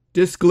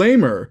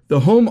Disclaimer: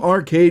 the home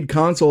arcade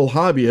console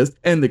hobbyist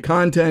and the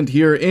content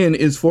herein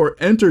is for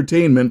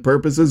entertainment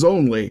purposes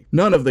only.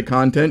 None of the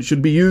content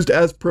should be used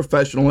as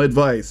professional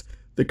advice.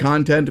 The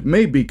content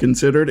may be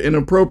considered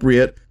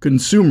inappropriate.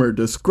 Consumer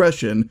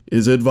discretion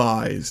is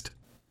advised.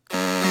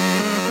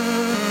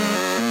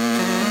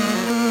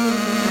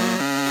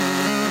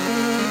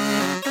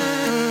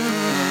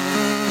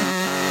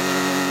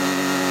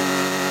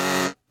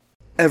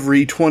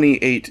 Every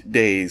 28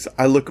 days,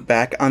 I look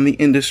back on the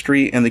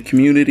industry and the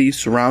community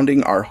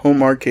surrounding our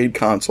home arcade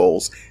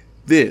consoles.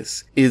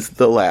 This is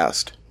the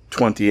last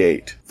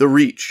 28. The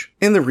Reach.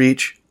 In The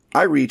Reach,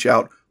 I reach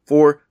out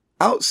for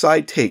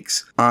outside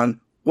takes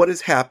on what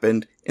has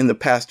happened in the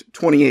past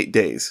 28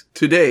 days.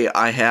 Today,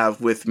 I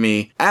have with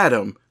me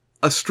Adam,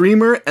 a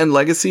streamer and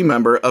legacy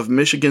member of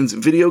Michigan's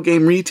video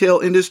game retail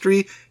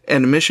industry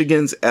and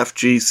Michigan's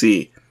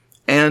FGC.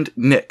 And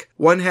Nick,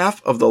 one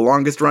half of the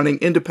longest-running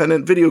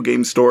independent video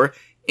game store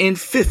in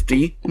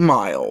 50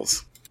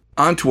 miles.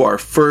 On to our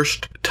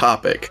first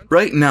topic.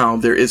 Right now,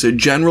 there is a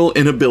general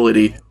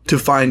inability to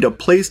find a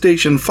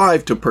PlayStation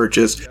 5 to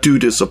purchase due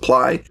to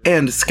supply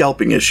and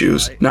scalping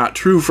issues. Not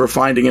true for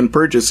finding and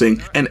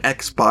purchasing an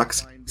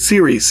Xbox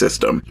Series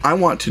system. I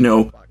want to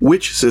know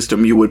which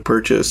system you would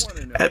purchase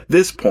at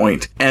this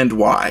point and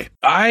why.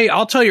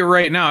 I'll tell you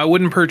right now, I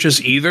wouldn't purchase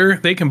either.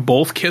 They can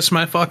both kiss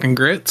my fucking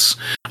grits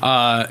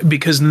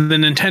because the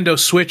Nintendo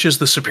Switch is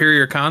the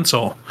superior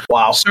console.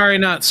 Wow. Sorry,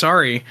 not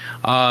sorry.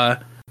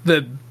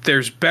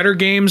 There's better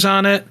games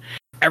on it.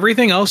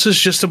 Everything else is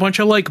just a bunch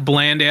of like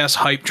bland ass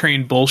hype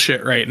train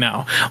bullshit right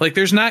now. Like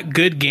there's not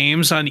good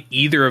games on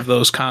either of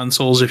those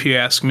consoles, if you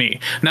ask me.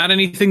 Not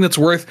anything that's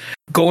worth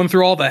going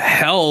through all the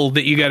hell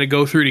that you got to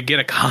go through to get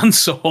a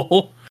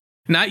console.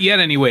 Not yet,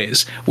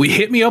 anyways.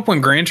 Hit me up when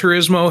Gran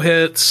Turismo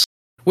hits,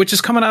 which is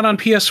coming out on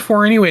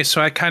PS4 anyway,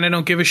 so I kind of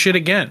don't give a shit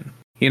again.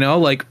 You know,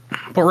 like,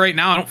 but right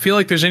now I don't feel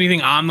like there's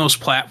anything on those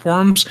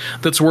platforms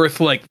that's worth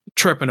like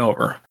tripping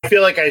over. I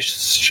feel like I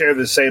share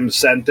the same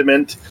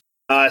sentiment.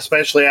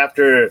 Especially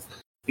after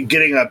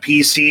getting a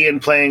PC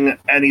and playing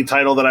any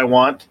title that I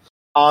want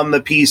on the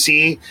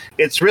PC.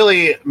 It's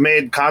really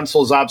made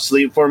consoles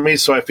obsolete for me,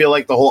 so I feel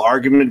like the whole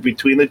argument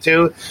between the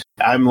two,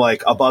 I'm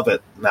like above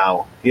it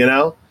now, you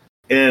know?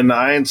 And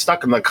I ain't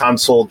stuck in the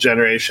console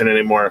generation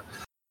anymore.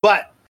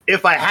 But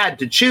if I had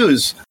to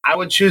choose, I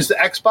would choose the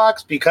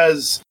Xbox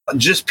because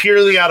just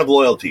purely out of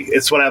loyalty.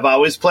 It's what I've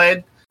always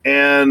played,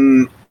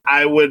 and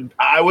I would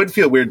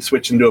feel weird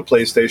switching to a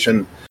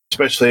PlayStation,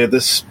 especially at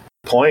this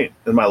point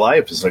in my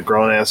life as a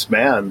grown-ass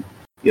man.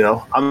 You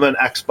know, I'm an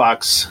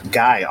Xbox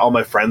guy. All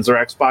my friends are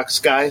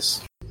Xbox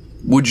guys.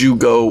 Would you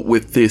go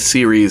with the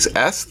Series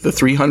S, the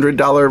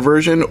 $300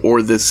 version,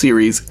 or the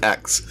Series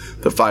X,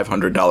 the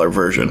 $500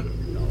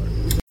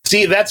 version?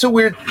 See, that's a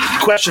weird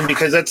question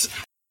because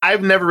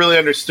I've never really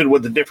understood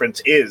what the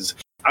difference is.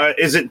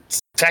 Is it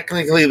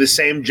technically the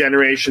same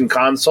generation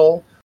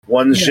console?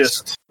 One's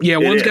just... Yeah,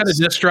 one's got a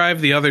disk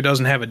drive, the other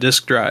doesn't have a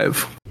disk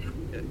drive.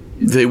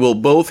 They will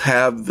both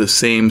have the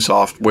same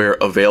software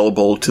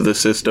available to the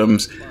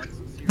systems.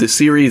 The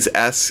Series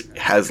S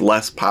has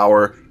less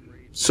power,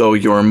 so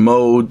your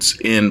modes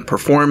in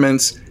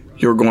performance,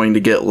 you're going to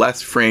get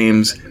less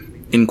frames.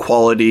 In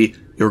quality,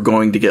 you're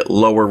going to get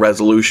lower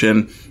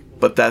resolution,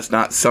 but that's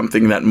not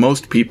something that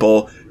most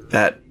people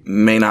that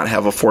may not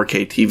have a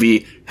 4K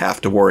TV have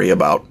to worry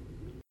about.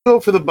 Go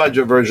for the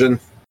budget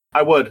version.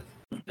 I would.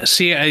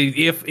 See,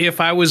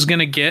 if I was going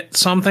to get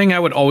something, I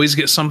would always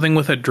get something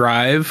with a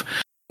drive.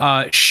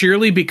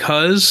 Surely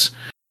because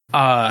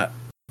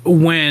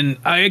when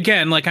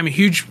I'm a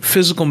huge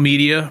physical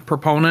media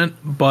proponent,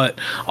 but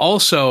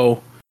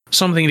also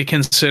something to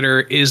consider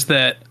is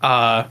that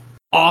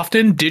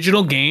often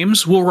digital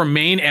games will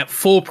remain at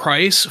full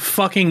price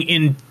fucking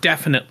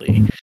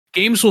indefinitely.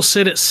 Games will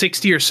sit at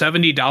 $60 or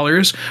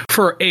 $70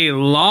 for a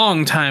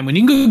long time when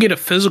you can go get a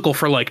physical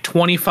for like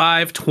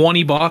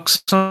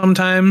 $25-$20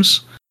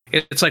 sometimes.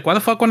 It's like, why the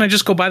fuck wouldn't I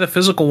just go buy the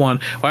physical one?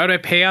 Why would I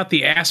pay out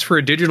the ass for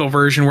a digital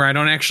version where I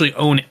don't actually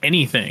own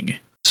anything?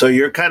 So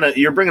you're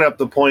bringing up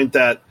the point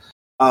that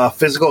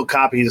physical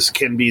copies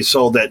can be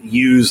sold at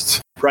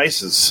used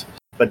prices,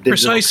 but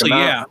precisely,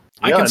 yeah.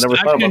 I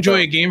can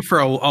enjoy a game for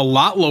a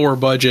lot lower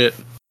budget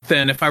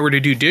than if I were to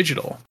do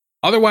digital.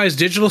 Otherwise,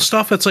 digital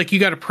stuff, it's like you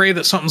got to pray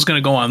that something's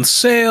going to go on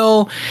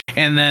sale,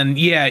 and then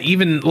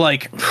even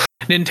like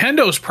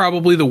Nintendo's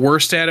probably the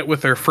worst at it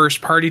with their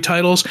first-party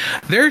titles.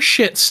 Their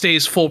shit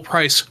stays full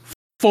price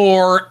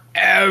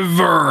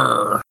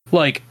forever.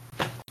 Like,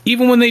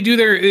 even when they do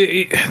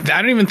I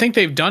don't even think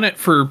they've done it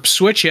for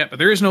Switch yet, but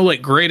there is no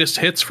like greatest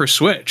hits for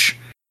Switch.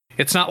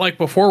 It's not like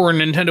before where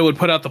Nintendo would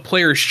put out the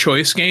Player's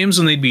Choice games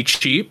and they'd be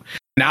cheap.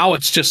 Now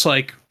it's just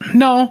like,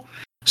 no.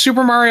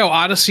 Super Mario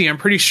Odyssey, I'm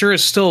pretty sure,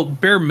 is still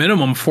bare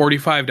minimum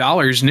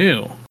 $45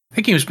 new.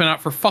 That game's been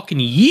out for fucking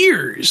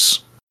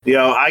years.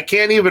 I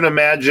can't even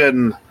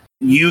imagine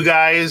you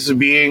guys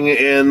being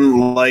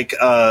in like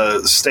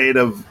a state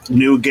of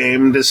new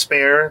game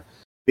despair,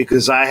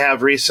 because I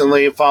have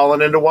recently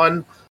fallen into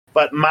one.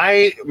 But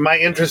my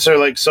interests are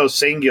like so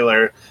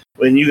singular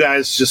when you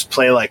guys just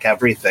play like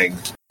everything,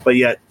 but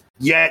yet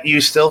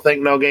you still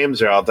think no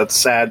games are out. That's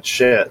sad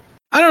shit.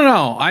 I don't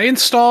know. I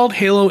installed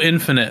Halo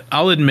Infinite.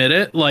 I'll admit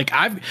it. Like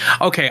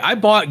I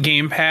bought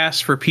Game Pass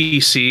for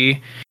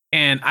PC,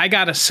 and I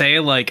gotta say,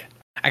 like,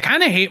 I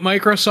kind of hate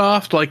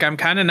Microsoft. Like, I'm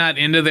kind of not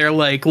into their,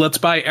 like, let's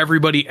buy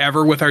everybody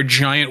ever with our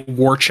giant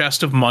war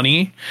chest of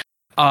money.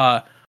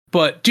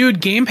 But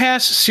dude, Game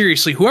Pass,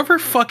 seriously, whoever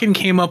fucking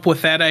came up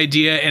with that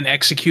idea and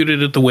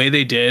executed it the way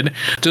they did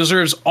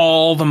deserves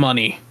all the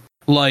money.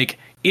 Like,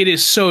 it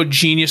is so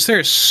genius.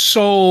 There's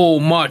so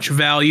much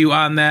value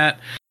on that.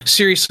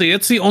 Seriously,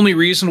 it's the only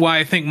reason why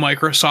I think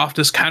Microsoft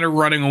is kind of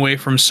running away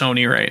from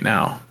Sony right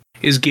now,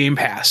 is Game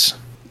Pass.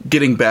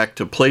 Getting back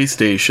to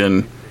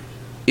PlayStation,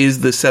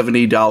 is the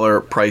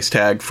 $70 price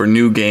tag for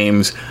new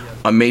games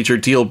a major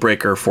deal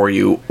breaker for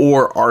you?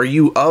 Or are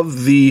you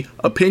of the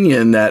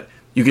opinion that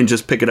you can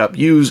just pick it up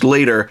used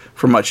later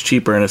for much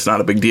cheaper and it's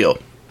not a big deal?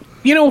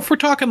 You know, if we're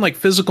talking like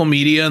physical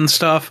media and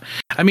stuff,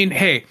 I mean,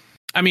 hey,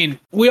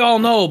 we all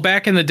know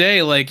back in the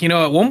day, like, you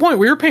know, at one point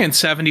we were paying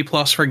 70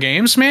 plus for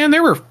games, man.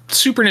 There were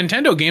Super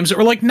Nintendo games that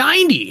were like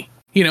 90.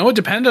 You know, it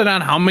depended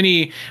on how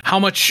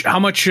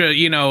much,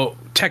 you know,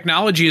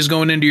 technology is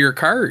going into your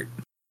cart.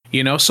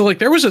 You know, so like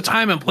there was a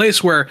time and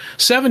place where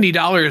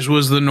 $70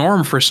 was the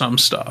norm for some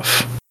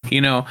stuff.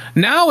 You know,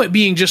 now it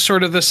being just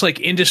sort of this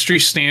like industry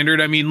standard.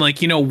 I mean,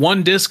 like, you know,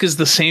 one disc is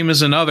the same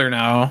as another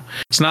now.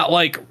 It's not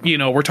like, you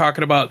know, we're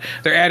talking about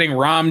they're adding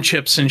ROM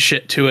chips and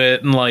shit to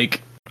it and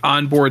like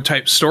onboard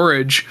type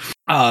storage.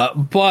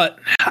 But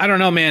I don't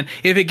know, man.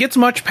 If it gets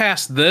much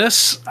past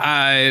this,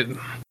 I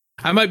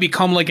might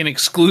become like an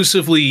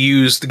exclusively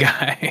used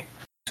guy.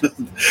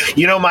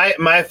 You know,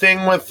 my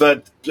thing with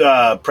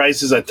the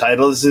prices of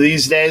titles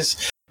these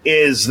days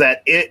is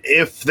that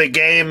if the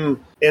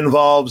game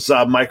involves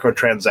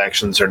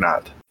microtransactions or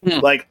not.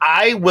 Like,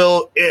 I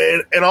will,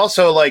 and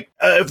also, like,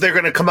 if they're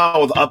going to come out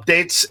with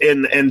updates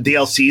and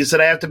DLCs that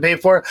I have to pay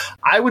for,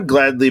 I would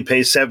gladly pay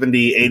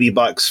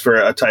 $70-$80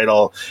 for a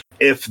title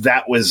if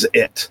that was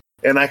it.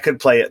 And I could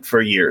play it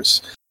for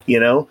years, you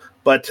know?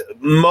 But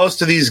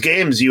most of these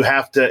games, you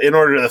have to, in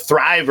order to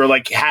thrive or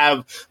like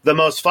have the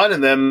most fun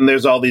in them,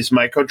 there's all these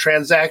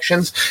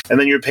microtransactions, and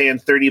then you're paying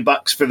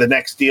 $30 for the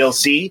next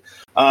DLC.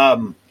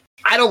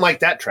 I don't like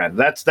that trend.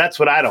 That's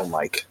what I don't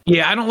like.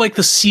 Yeah, I don't like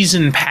the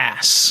season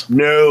pass.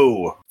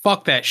 No.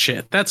 Fuck that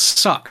shit. That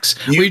sucks.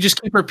 Where you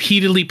just keep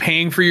repeatedly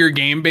paying for your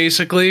game,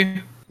 basically.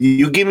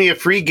 You give me a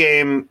free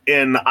game,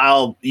 and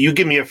you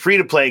give me a free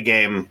to play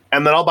game,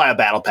 and then I'll buy a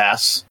battle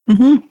pass.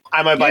 Mm-hmm.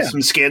 I might buy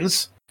some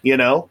skins, you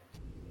know?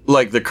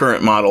 Like the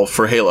current model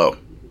for Halo.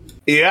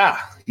 Yeah.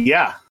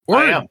 I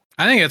am.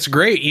 I think it's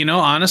great, you know,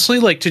 honestly,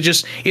 like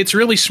it's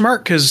really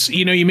smart because,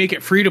 you know, you make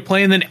it free to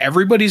play and then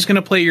everybody's going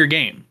to play your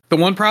game. The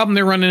one problem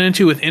they're running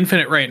into with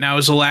Infinite right now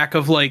is a lack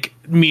of like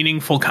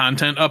meaningful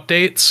content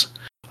updates.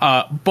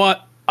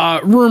 But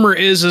rumor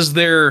is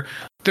they're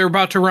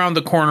about to round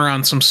the corner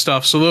on some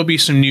stuff. So there'll be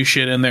some new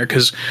shit in there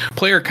because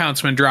player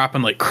count's been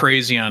dropping like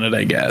crazy on it,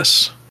 I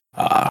guess.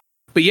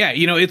 But yeah,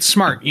 you know, it's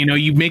smart. You know,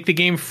 you make the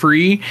game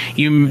free.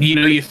 You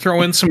know, you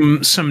throw in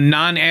some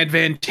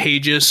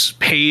non-advantageous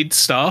paid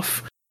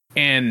stuff,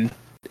 and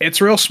it's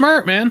real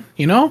smart, man.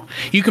 You know,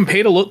 you can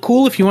pay to look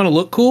cool if you want to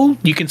look cool.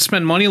 You can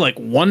spend money like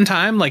one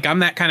time. Like, I'm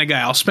that kind of guy.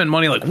 I'll spend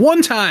money like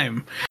one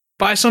time,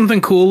 buy something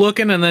cool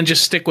looking, and then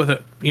just stick with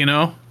it. You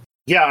know?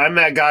 Yeah, I'm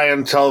that guy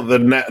until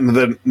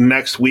the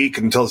next week,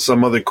 until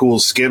some other cool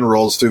skin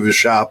rolls through the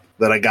shop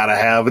that I gotta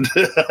have.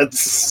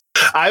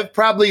 I've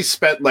probably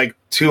spent like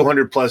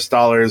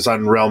 $200+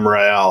 on Realm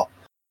Royale,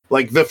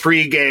 like the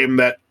free game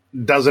that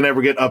doesn't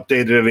ever get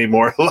updated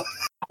anymore.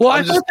 Well,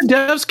 I thought the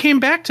devs came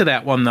back to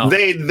that one though.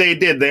 They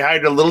did. They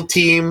hired a little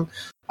team.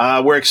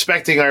 We're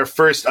expecting our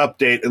first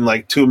update in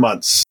like 2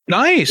 months.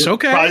 Nice.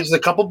 Okay. Probably just a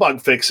couple bug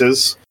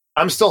fixes.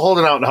 I'm still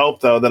holding out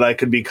hope though that I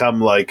could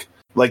become like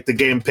the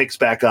game picks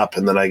back up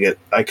and then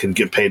I could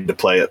get paid to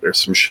play it or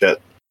some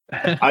shit.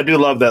 I do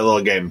love that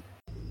little game.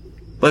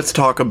 Let's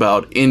talk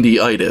about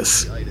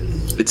indie-itis.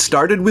 It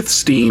started with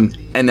Steam,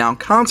 and now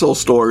console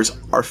stores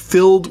are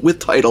filled with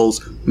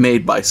titles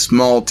made by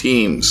small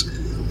teams.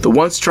 The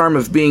once charm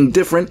of being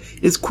different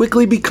is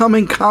quickly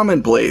becoming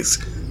commonplace.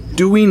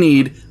 Do we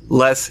need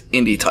less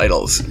indie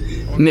titles?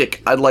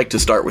 Nick, I'd like to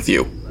start with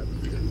you.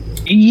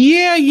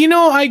 Yeah, you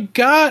know, I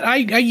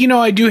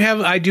do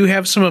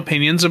have some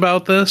opinions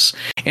about this,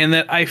 and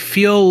that I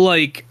feel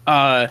like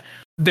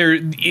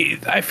there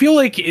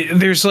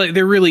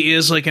really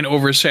is like an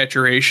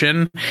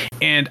oversaturation,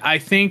 and I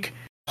think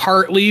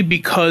partly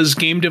because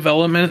game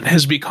development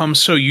has become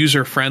so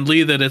user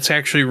friendly that it's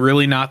actually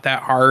really not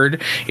that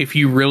hard if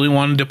you really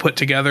wanted to put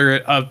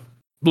together a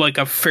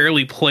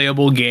fairly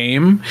playable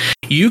game.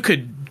 You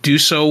could do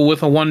so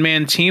with a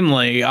one-man team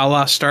like a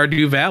la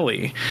Stardew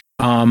Valley.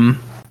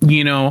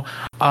 You know,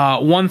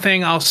 one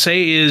thing I'll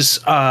say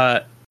is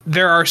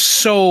there are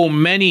so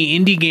many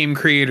indie game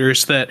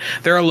creators that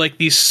there are like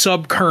these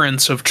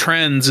subcurrents of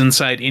trends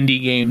inside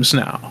indie games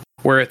now,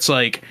 where it's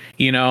like,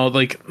 you know,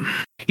 like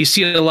you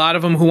see a lot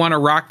of them who want to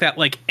rock that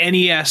like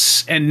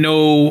NES and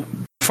no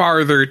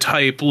farther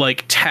type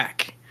like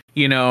tech,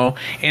 you know?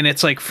 And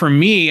it's like, for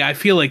me, I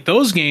feel like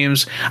those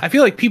games, I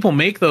feel like people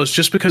make those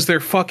just because they're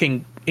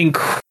fucking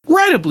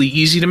incredibly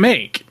easy to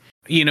make.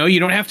 You know, you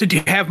don't have to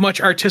have much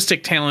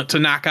artistic talent to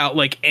knock out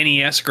like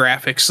NES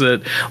graphics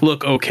that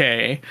look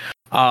okay.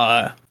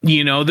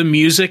 You know, the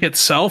music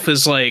itself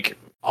is like,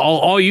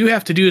 all you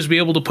have to do is be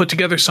able to put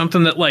together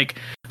something that like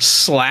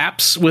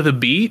slaps with a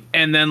beat,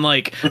 and then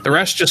like the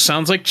rest just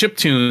sounds like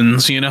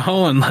chiptunes, you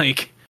know? And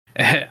like,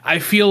 I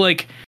feel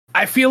like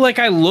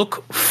I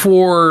look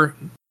for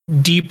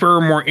deeper,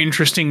 more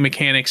interesting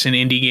mechanics in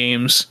indie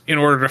games in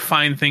order to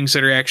find things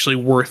that are actually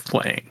worth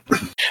playing.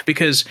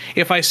 Because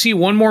if I see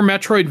one more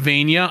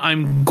Metroidvania,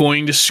 I'm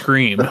going to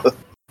scream.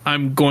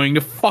 I'm going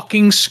to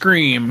fucking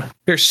scream.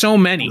 There's so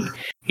many,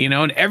 you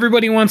know, and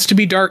everybody wants to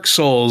be Dark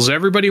Souls.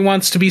 Everybody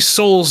wants to be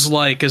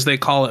Souls-like, as they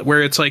call it,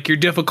 where it's like your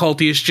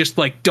difficulty is just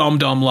like dumb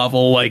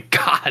level. Like,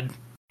 God,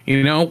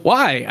 you know,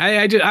 why?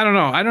 I don't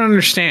know. I don't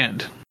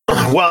understand.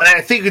 Well, I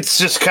think it's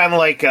just kind of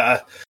like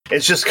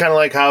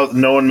how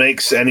no one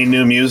makes any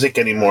new music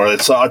anymore.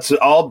 It's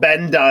all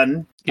been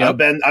done.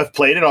 Yep. I've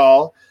played it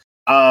all.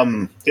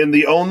 And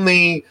the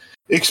only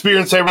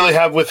experience I really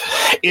have with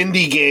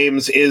indie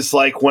games is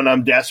like when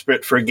I'm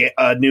desperate for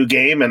a new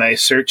game and I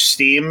search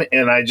Steam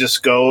and I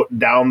just go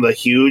down the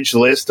huge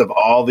list of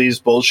all these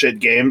bullshit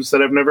games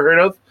that I've never heard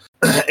of.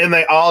 And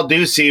they all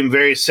do seem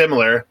very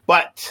similar,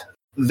 but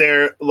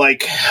they're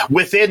like,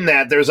 within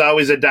that, there's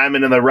always a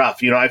diamond in the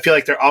rough. You know, I feel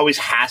like there always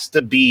has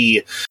to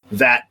be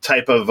that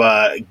type of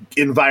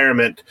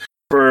environment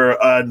for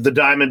the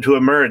diamond to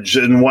emerge.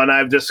 And one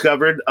I've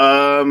discovered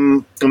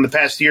in the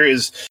past year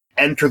is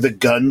Enter the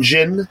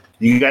Gungeon.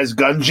 You guys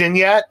Gungeon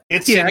yet?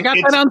 I got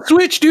that on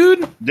Switch,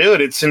 dude.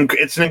 Dude, it's an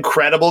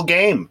incredible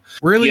game.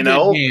 Really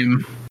good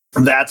game.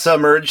 That's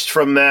emerged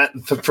from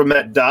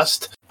that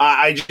dust.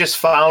 I just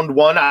found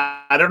one.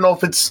 I don't know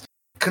if it's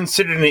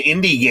considered an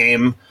indie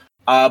game,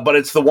 but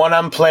it's the one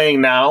I'm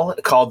playing now,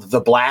 called The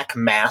Black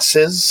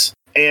Masses.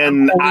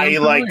 And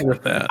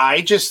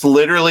I just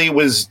literally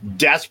was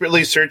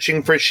desperately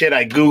searching for shit.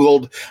 I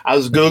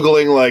was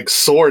Googling like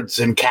swords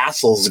and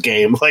castles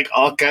game, like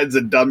all kinds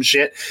of dumb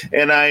shit.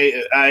 And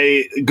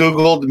I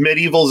Googled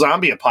medieval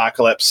zombie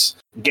apocalypse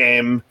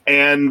game,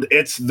 and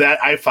it's that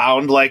I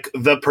found like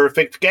the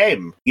perfect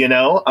game, you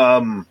know?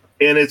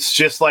 And it's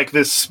just like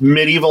this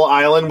medieval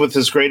island with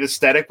this great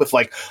aesthetic with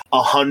like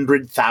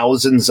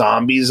 100,000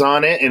 zombies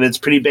on it. And it's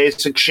pretty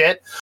basic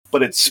shit,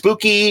 but it's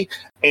spooky.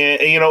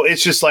 And, you know,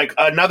 it's just like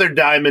another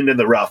diamond in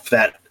the rough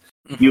that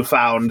you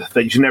found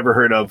that you never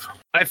heard of.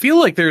 I feel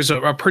like there's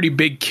a pretty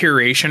big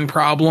curation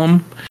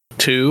problem,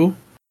 too,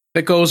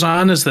 that goes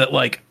on. Is that,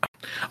 like,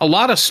 a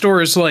lot of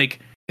stores, like,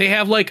 they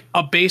have, like,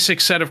 a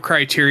basic set of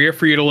criteria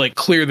for you to, like,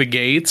 clear the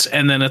gates.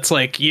 And then it's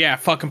like, yeah,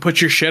 fucking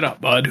put your shit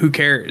up, bud. Who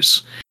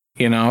cares?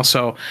 You know?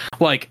 So,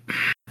 like,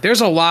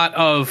 there's a lot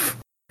of...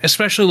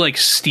 especially like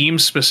Steam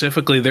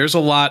specifically, there's a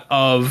lot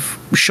of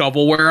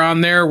shovelware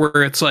on there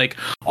where it's like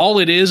all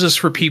it is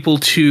for people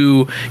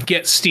to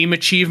get Steam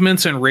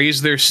achievements and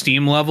raise their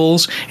Steam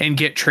levels and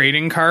get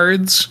trading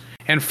cards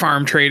and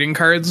farm trading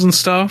cards and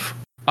stuff.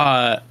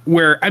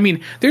 Where, I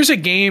mean, there's a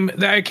game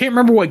that I can't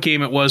remember what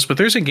game it was, but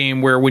there's a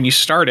game where when you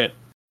start it,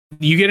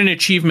 you get an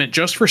achievement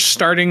just for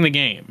starting the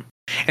game.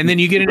 And then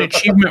you get an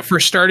achievement for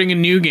starting a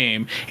new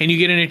game, and you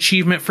get an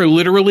achievement for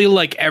literally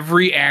like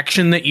every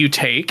action that you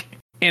take.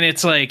 And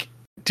it's like,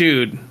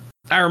 dude,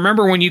 I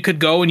remember when you could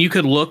go and you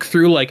could look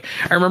through, like,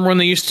 I remember when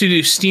they used to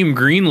do Steam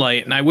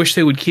Greenlight, and I wish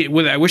they would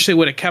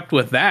have kept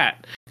with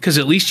that, because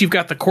at least you've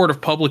got the court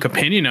of public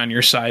opinion on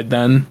your side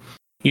then.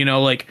 You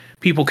know, like,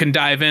 people can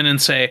dive in and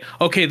say,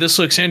 okay, this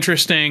looks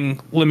interesting,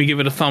 let me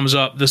give it a thumbs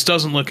up. This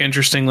doesn't look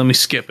interesting, let me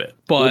skip it.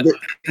 But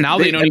now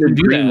they don't even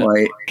do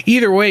that.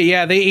 Either way,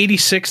 yeah, they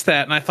 86'd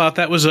that, and I thought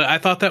that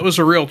was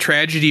a real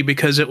tragedy,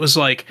 because it was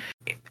like,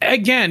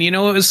 again, you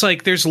know, it was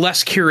like there's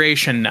less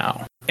curation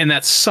now, and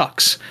that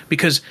sucks,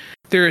 because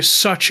there is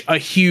such a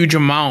huge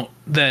amount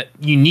that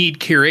you need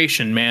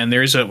curation, man.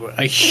 There's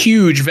a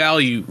huge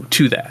value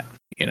to that.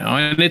 You know,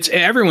 and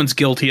everyone's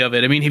guilty of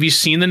it. I mean, have you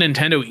seen the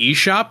Nintendo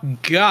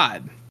eShop?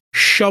 God,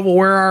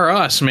 shovelware are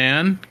us,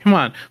 man. Come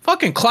on.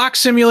 Fucking Clock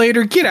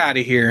Simulator, get out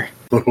of here.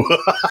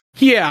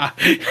 Yeah.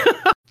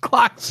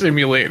 Clock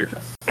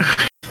Simulator.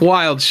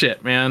 Wild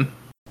shit, man.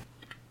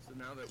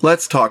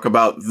 Let's talk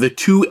about the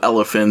two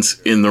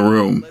elephants in the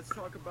room.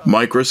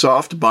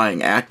 Microsoft buying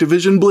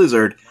Activision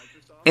Blizzard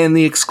and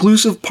the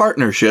exclusive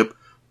partnership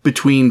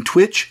between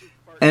Twitch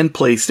and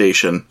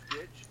PlayStation.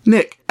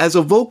 Nick, as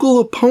a vocal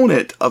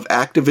opponent of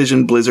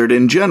Activision Blizzard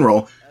in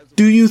general,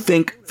 do you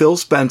think Phil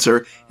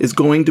Spencer is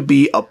going to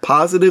be a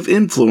positive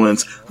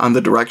influence on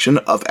the direction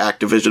of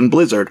Activision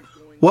Blizzard?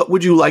 What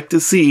would you like to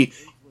see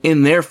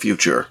in their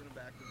future?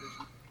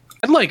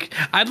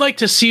 I'd like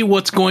to see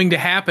what's going to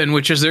happen,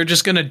 which is they're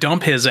just going to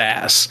dump his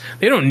ass.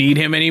 They don't need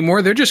him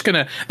anymore. They're just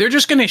going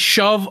to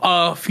shove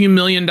a few $1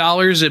 million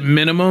at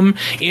minimum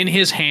in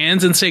his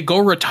hands and say, "Go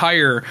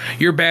retire.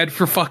 You're bad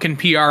for fucking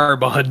PR,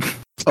 bud."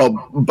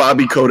 Oh,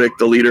 Bobby Kotick,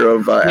 the leader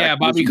of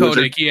Bobby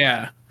Kotick,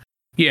 yeah.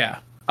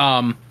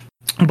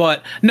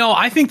 But no,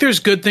 I think there's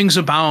good things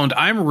abound.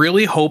 I'm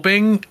really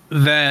hoping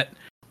that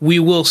we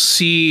will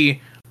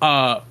see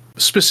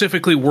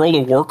specifically World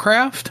of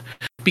Warcraft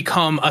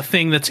become a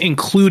thing that's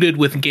included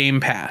with Game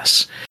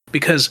Pass,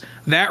 because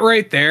that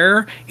right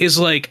there is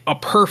like a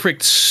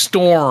perfect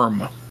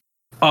storm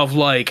of,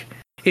 like,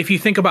 if you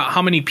think about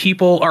how many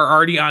people are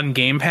already on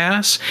Game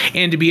Pass,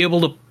 and to be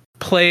able to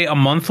play a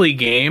monthly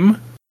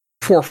game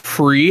for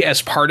free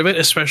as part of it,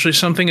 especially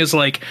something as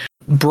like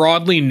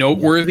broadly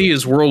noteworthy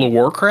as World of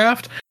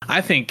Warcraft,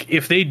 I think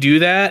if they do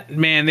that,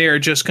 man, they are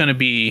just going to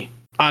be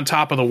on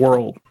top of the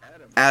world.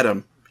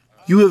 Adam,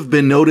 you have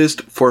been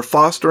noticed for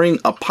fostering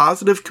a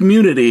positive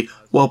community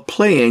while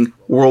playing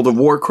World of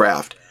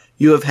Warcraft.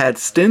 You have had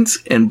stints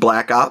in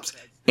Black Ops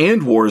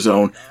and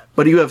Warzone,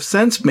 but you have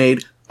since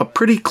made a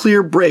pretty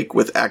clear break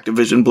with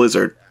Activision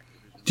Blizzard.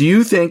 Do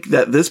you think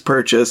that this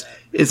purchase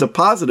is a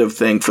positive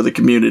thing for the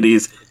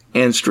communities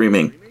and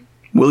streaming?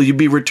 Will you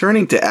be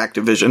returning to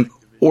Activision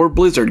or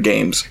Blizzard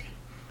games?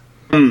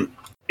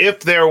 If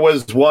there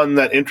was one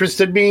that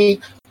interested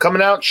me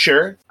coming out,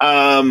 sure.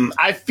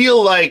 I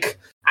feel like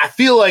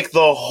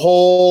the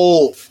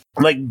whole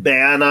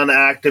ban on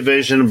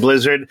Activision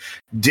Blizzard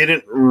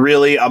didn't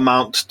really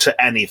amount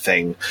to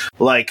anything.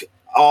 Like,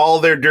 all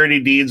their dirty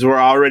deeds were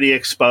already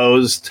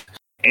exposed,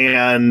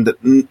 and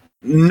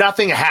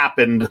nothing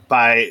happened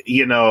by,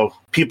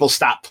 people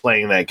stopped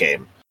playing that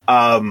game.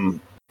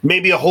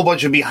 Maybe a whole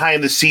bunch of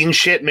behind the scenes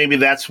shit. Maybe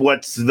that's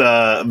what's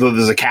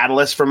there's a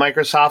catalyst for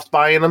Microsoft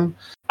buying them.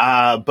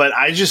 But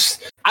I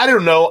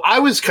don't know. I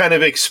was kind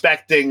of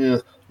expecting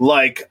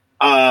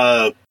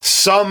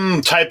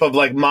some type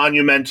of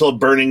monumental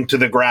burning to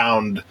the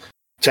ground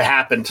to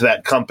happen to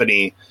that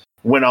company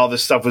when all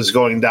this stuff was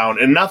going down,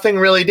 and nothing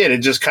really did. It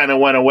just kind of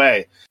went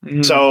away.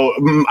 Mm. So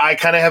I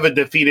kind of have a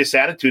defeatist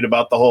attitude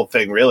about the whole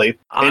thing, really.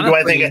 Honestly, and do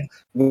I think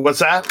what's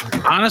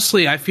that?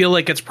 Honestly, I feel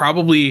like it's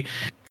probably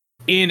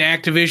in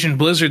Activision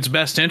Blizzard's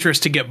best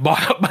interest to get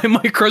bought up by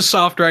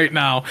Microsoft right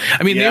now.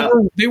 I mean,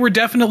 they were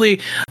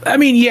definitely, I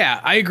mean,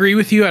 yeah, I agree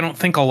with you. I don't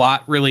think a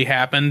lot really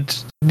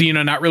happened.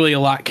 Not really a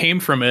lot came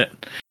from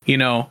it,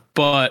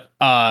 but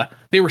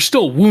they were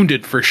still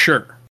wounded for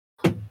sure.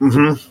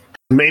 Mm-hmm.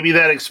 Maybe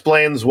that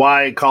explains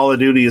why Call of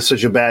Duty is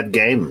such a bad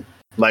game.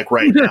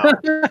 Right now,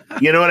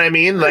 you know what I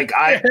mean?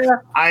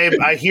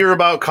 I hear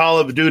about Call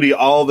of Duty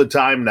all the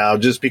time now,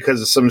 just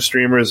because of some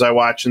streamers I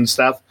watch and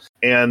stuff.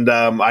 And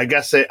I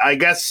guess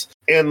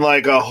in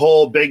a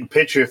whole big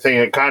picture thing,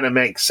 it kind of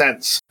makes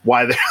sense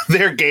why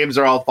their games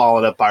are all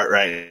falling apart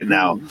right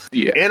now.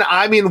 Yeah. And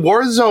I mean,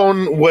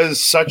 Warzone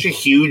was such a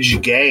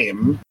huge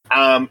game,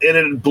 and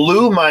it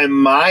blew my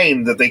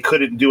mind that they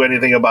couldn't do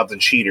anything about the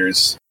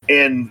cheaters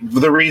and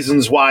the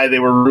reasons why they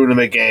were ruining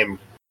the game,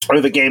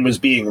 or the game was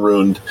being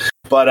ruined.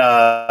 But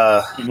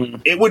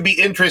it would be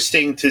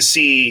interesting to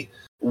see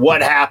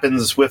what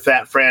happens with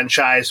that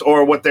franchise,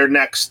 or what their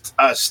next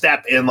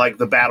step in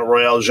the battle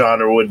royale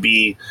genre would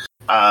be.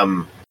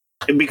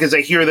 Because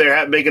I hear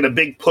they're making a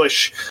big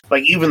push.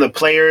 Even the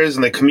players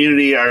and the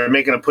community are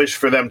making a push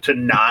for them to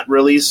not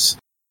release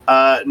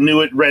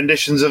new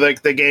renditions of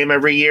the game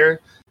every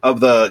year, of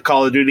the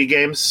Call of Duty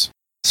games.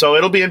 So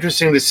it'll be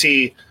interesting to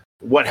see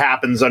what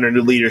happens under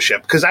new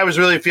leadership, because I was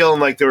really feeling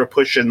like they were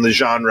pushing the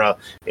genre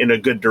in a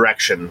good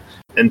direction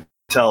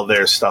until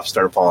their stuff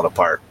started falling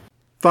apart.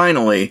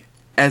 Finally,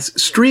 as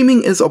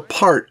streaming is a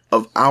part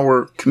of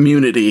our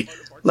community,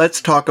 let's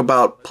talk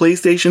about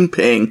PlayStation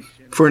paying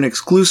for an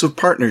exclusive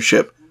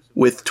partnership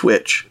with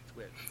Twitch.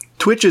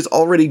 Twitch is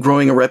already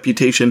growing a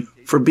reputation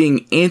for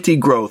being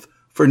anti-growth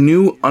for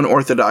new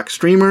unorthodox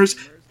streamers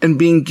and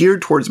being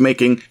geared towards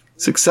making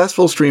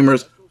successful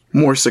streamers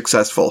more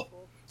successful.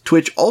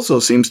 Twitch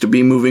also seems to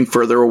be moving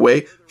further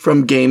away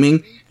from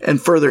gaming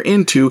and further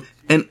into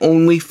an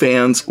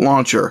OnlyFans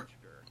launcher.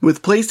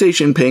 With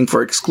PlayStation paying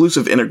for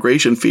exclusive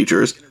integration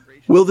features,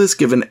 will this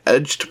give an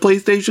edge to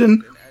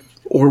PlayStation?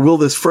 Or will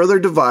this further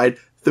divide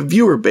the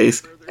viewer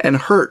base and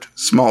hurt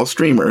small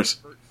streamers?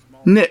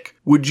 Nick,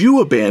 would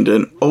you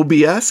abandon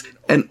OBS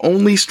and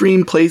only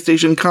stream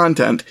PlayStation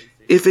content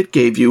if it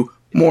gave you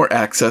more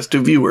access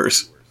to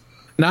viewers?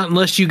 Not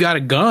unless you got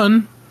a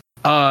gun.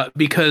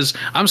 Because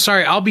I'm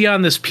sorry, I'll be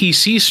on this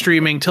PC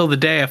streaming till the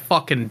day I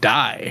fucking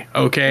die.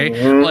 Okay.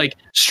 Mm-hmm.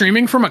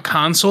 Streaming from a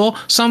console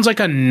sounds like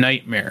a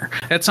nightmare.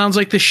 That sounds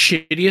like the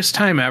shittiest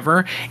time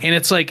ever. And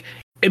it's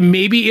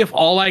maybe if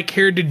all I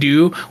cared to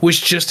do was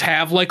just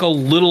have a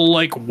little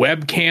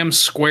webcam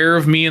square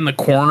of me in the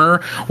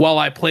corner while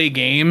I play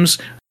games,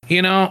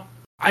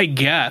 I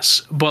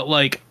guess. But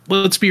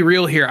let's be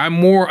real here.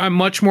 I'm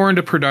much more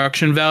into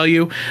production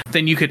value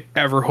than you could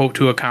ever hope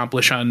to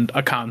accomplish on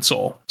a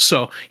console.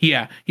 So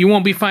yeah, you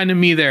won't be finding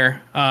me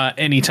there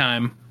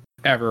anytime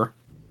ever.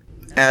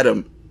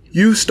 Adam,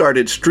 you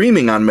started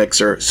streaming on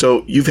Mixer,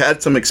 so you've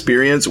had some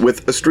experience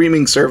with a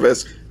streaming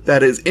service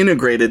that is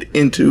integrated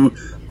into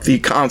the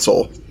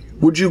console.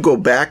 Would you go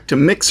back to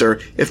Mixer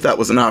if that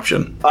was an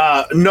option?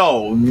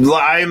 No,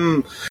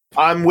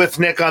 I'm with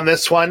Nick on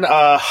this one.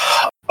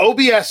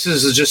 OBS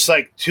is just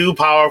too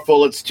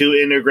powerful. It's too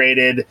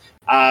integrated.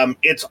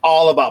 It's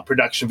all about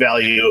production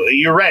value.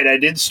 You're right. I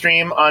did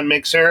stream on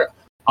Mixer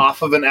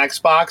off of an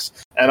Xbox,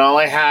 and all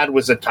I had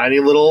was a tiny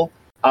little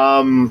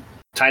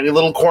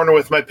corner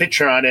with my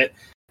picture on it.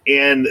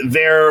 And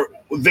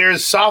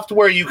there's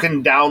software you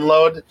can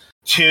download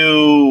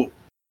to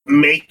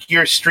make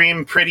your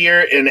stream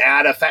prettier and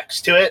add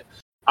effects to it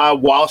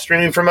while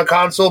streaming from a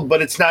console,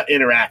 but it's not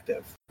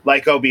interactive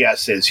like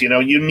OBS is. You know,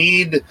 you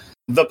need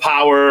the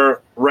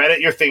power right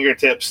at your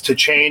fingertips to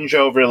change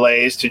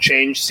overlays, to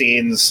change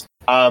scenes,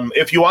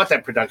 if you want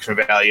that production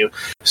value.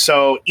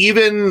 So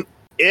even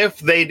if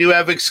they do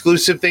have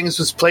exclusive things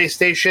with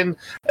PlayStation,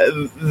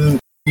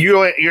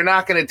 you're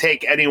not going to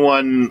take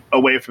anyone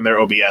away from their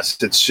OBS.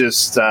 It's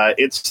just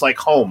it's like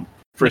home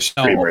for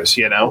streamers,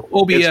 you know.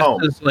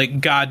 OBS is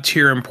like god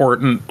tier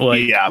important.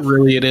 Like,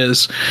 really, it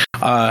is.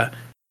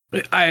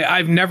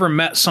 I've never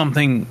met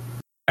something.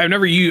 I've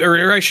never used,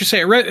 or I should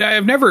say,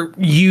 I've never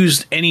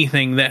used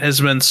anything that has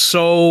been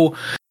so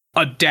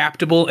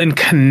adaptable and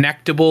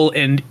connectable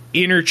and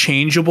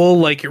interchangeable.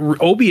 Like,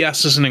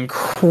 OBS is an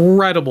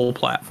incredible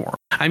platform.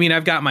 I mean,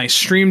 I've got my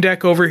Stream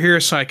Deck over here,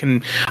 so I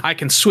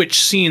can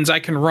switch scenes, I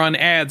can run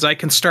ads, I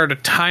can start a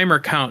timer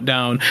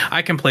countdown,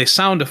 I can play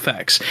sound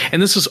effects, and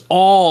this is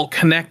all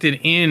connected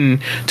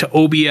in to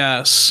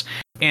OBS.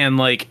 And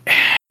like,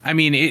 I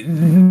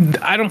mean,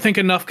 I don't think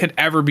enough could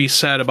ever be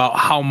said about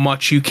how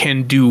much you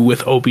can do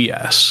with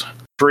OBS.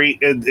 Free,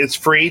 it's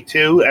free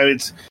too.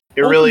 It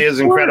really is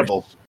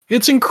incredible.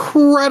 It's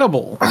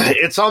incredible.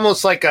 It's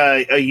almost like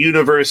a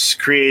universe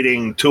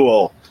creating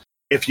tool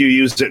if you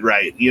use it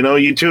right. You know,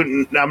 you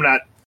tune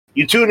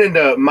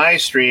into my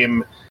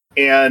stream,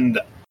 and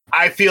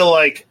I feel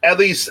like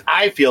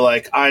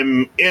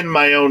I'm in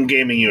my own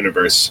gaming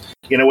universe.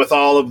 You know, with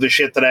all of the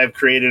shit that I've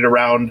created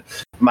around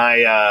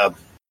my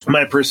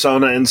my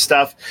persona and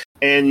stuff,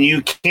 and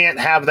you can't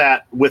have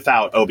that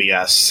without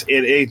OBS.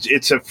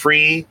 It's a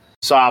free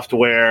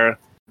software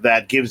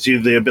that gives you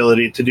the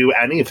ability to do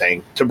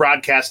anything, to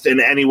broadcast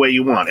in any way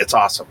you want. It's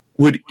awesome.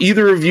 Would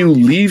either of you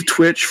leave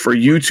Twitch for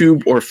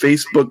YouTube or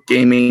Facebook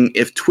gaming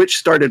if Twitch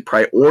started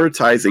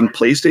prioritizing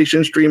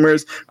PlayStation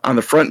streamers on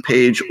the front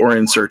page or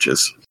in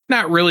searches?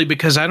 Not really,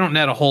 because I don't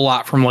net a whole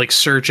lot from like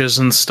searches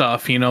and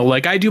stuff, you know,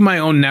 like I do my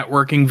own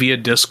networking via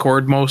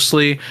Discord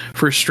mostly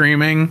for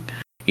streaming.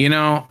 You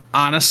know,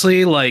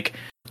 honestly, like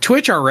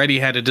Twitch already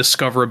had a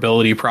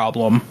discoverability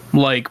problem.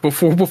 Like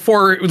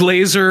before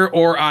Laser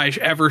or I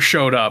ever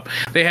showed up,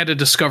 they had a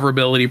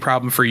discoverability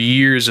problem for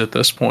years at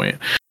this point.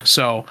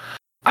 So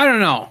I don't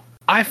know.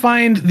 I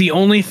find the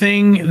only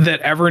thing that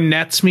ever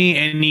nets me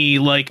any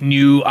like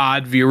new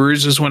odd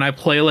viewers is when I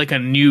play like a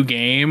new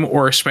game,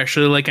 or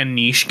especially like a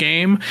niche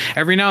game.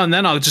 Every now and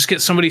then I'll just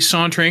get somebody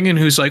sauntering in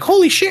who's like,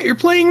 holy shit, you're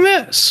playing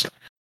this.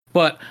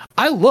 But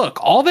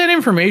all that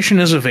information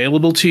is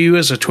available to you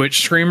as a Twitch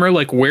streamer,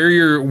 like where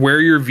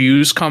your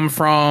views come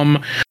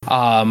from.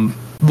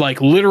 Like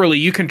literally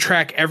you can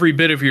track every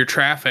bit of your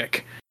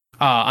traffic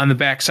on the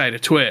backside of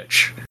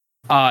Twitch.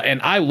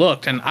 And I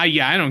looked, and I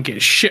don't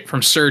get shit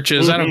from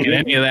searches. I don't get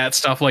any of that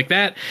stuff like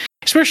that.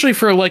 Especially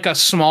for like a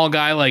small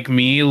guy like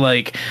me,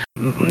 like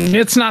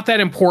it's not that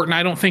important.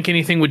 I don't think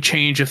anything would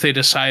change if they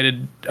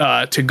decided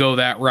to go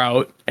that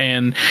route.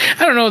 And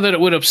I don't know that it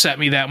would upset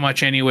me that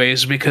much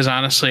anyways, because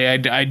honestly,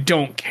 I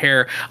don't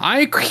care.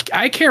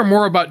 I care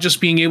more about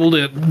just being able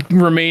to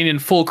remain in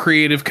full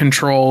creative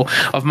control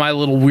of my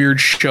little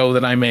weird show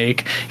that I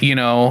make, you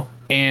know.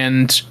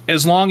 And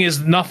as long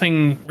as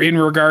nothing in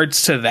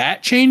regards to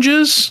that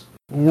changes,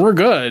 we're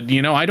good.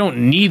 You know, I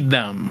don't need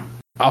them.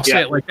 I'll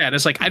say it like that.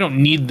 It's like, I don't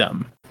need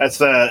them.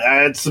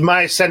 It's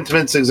my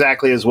sentiments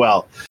exactly as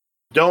well.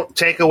 Don't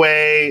take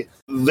away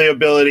the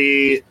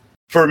ability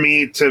for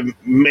me to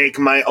make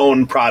my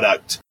own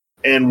product,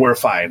 and we're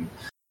fine.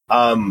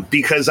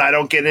 Because I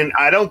don't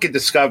get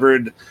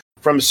discovered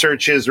from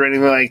searches or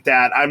anything like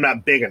that. I'm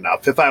not big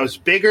enough. If I was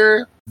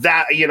bigger,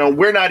 that, you know,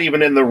 we're not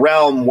even in the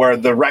realm where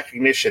the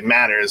recognition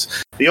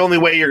matters. The only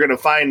way you're going to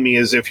find me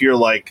is if you're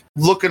like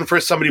looking for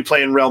somebody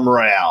playing Realm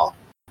Royale,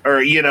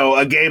 or, you know,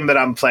 a game that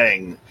I'm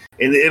playing.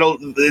 And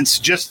it's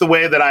just the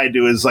way that I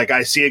do is like,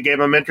 I see a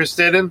game I'm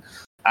interested in,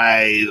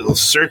 I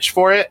search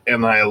for it,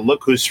 and I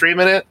look who's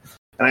streaming it,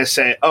 and I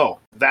say, oh,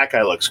 that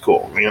guy looks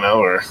cool, you know,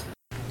 or...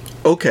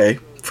 Okay,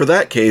 for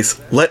that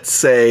case, let's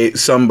say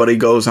somebody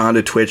goes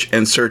onto Twitch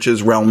and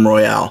searches Realm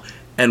Royale,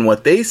 and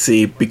what they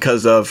see,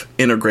 because of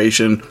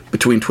integration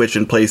between Twitch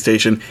and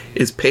PlayStation,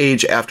 is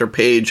page after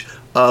page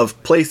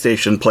of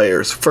PlayStation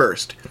players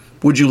first.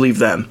 Would you leave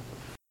them?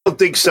 I don't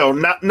think so.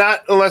 Not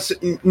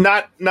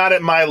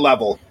at my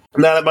level.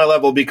 Not at my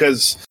level,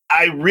 because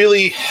I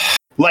really,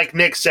 like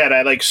Nick said,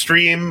 I like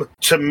stream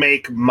to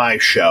make my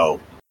show.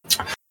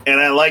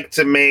 And I like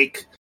to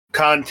make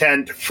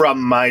content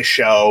from my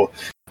show.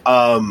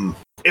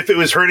 If it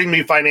was hurting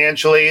me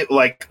financially,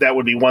 like, that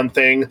would be one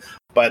thing,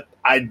 but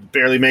I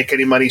barely make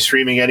any money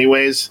streaming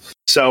anyways.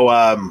 So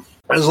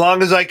as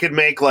long as I could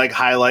make like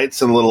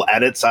highlights and little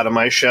edits out of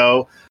my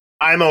show,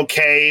 I'm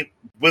okay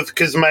with,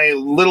 because my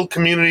little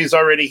community is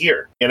already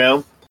here, you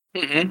know?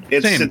 Mm-hmm.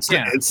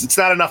 It's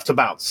not enough to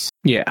bounce.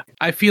 Yeah,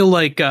 I feel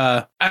like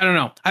I don't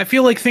know. I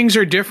feel like things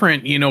are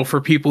different, for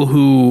people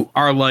who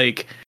are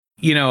like,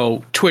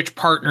 Twitch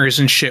partners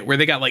and shit, where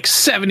they got like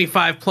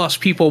 75 plus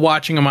people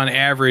watching them on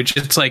average.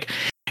 It's like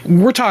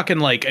we're talking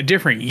like a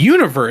different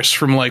universe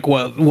from like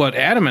what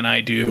Adam and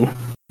I do.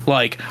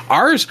 Like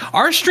our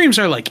streams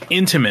are like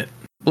intimate.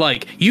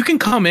 Like you can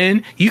come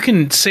in, you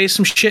can say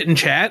some shit in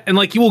chat, and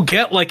like you will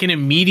get like an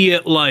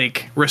immediate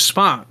like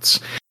response.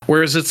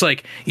 Whereas it's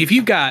like if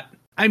you've got,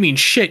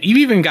 you've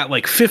even got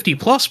like 50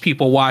 plus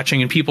people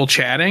watching and people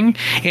chatting,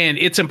 and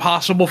it's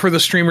impossible for the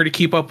streamer to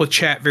keep up with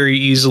chat very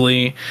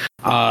easily.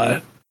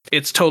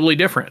 It's totally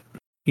different,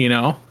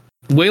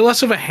 way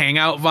less of a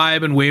hangout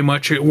vibe and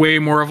way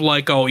more of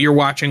like, oh, you're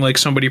watching like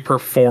somebody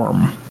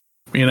perform,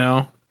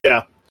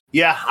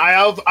 Yeah, I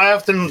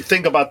often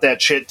think about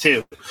that shit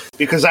too,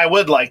 because I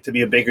would like to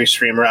be a bigger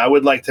streamer. I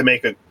would like to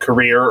make a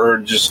career or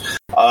just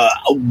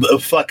a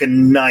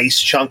fucking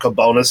nice chunk of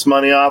bonus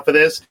money off of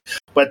this,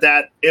 but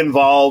that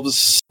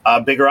involves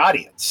a bigger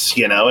audience.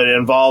 It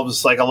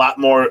involves like a lot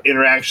more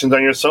interactions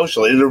on your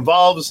social. It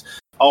involves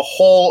a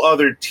whole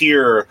other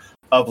tier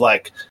of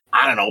like,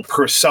 I don't know,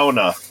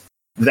 persona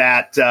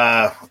that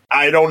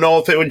I don't know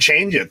if it would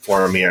change it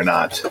for me or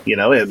not.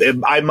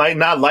 I might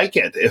not like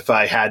it if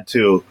I had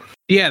to.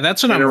 Yeah,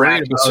 that's what I'm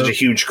worried about. Such a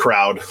huge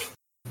crowd.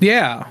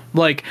 Yeah,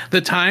 like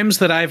the times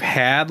that I've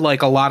had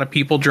like a lot of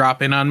people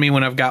drop in on me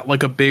when I've got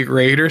like a big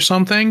raid or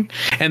something,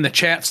 and the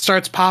chat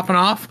starts popping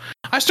off,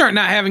 I start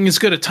not having as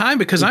good a time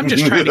because I'm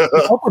just trying to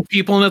keep up with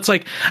people, and it's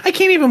like I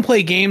can't even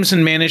play games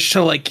and manage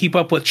to like keep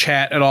up with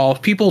chat at all.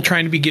 People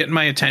trying to be getting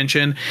my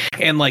attention,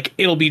 and like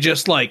it'll be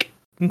just like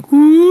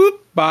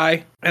whoop,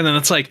 bye, and then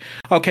it's like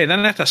okay, then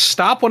I have to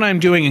stop what I'm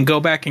doing and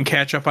go back and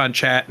catch up on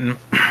chat, and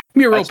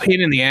be a real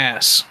pain in the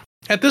ass.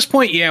 At this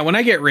point, yeah, when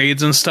I get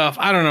raids and stuff,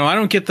 I don't know. I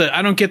don't get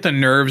the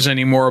nerves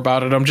anymore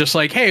about it. I'm just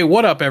like, hey,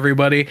 what up,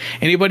 everybody?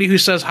 Anybody who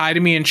says hi to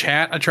me in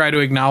chat, I try to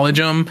acknowledge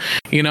them.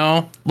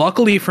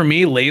 Luckily for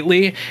me,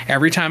 lately,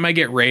 every time I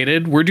get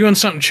raided, we're doing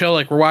something chill,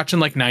 like we're watching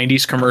like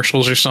 90s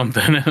commercials or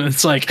something, and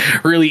it's like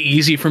really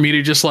easy for me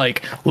to just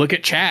like look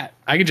at chat.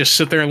 I can just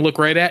sit there and look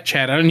right at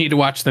chat. I don't need to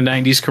watch the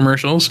 90s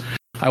commercials.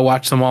 I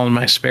watch them all in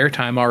my spare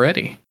time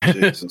already.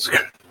 Jesus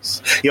Christ.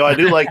 I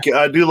do like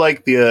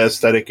the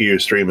aesthetic of your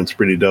stream. It's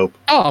pretty dope.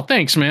 Oh,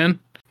 thanks, man.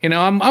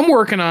 I'm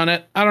working on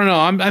it. I don't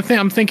know.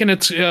 I'm thinking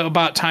it's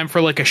about time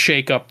for like a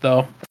shake up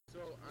though.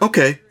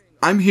 Okay,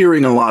 I'm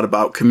hearing a lot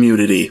about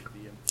community.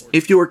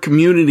 If your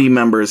community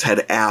members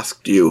had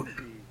asked you,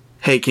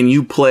 "Hey, can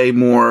you play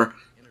more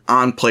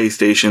on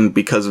PlayStation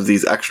because of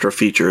these extra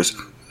features?"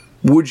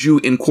 would you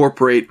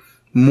incorporate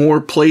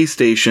more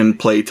PlayStation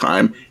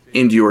playtime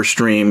into your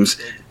streams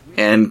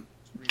and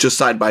just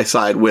side by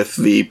side with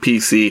the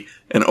PC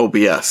and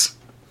OBS?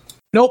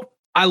 Nope.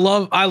 I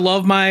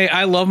love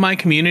my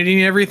community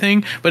and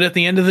everything, but at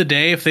the end of the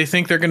day, if they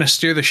think they're going to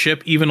steer the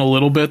ship even a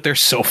little bit, they're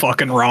so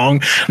fucking wrong.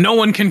 No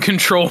one can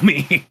control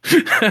me.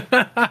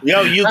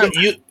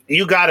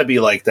 You got to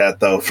be like that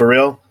though, for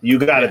real. You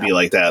got to be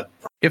like that.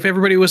 If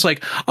everybody was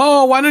like,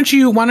 "Oh, why don't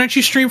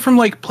you stream from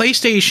like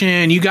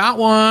PlayStation? You got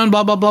one,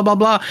 blah blah blah blah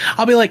blah."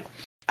 I'll be like,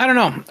 I don't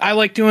know. I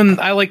like doing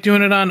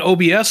it on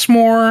OBS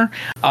more.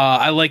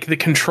 I like the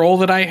control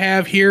that I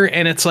have here,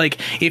 and it's like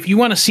if you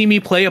want to see me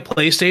play a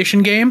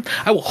PlayStation game,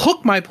 I will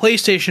hook my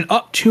PlayStation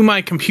up to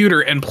my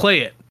computer and play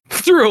it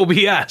through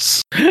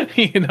OBS.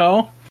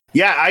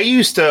 Yeah, I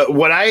used to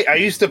play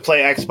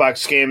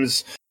Xbox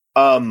games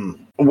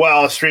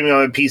while streaming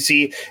on my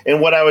PC, and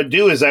what I would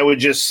do is I would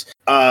just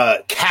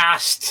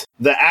cast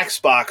the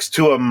Xbox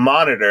to a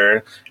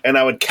monitor, and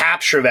I would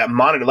capture that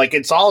monitor. Like,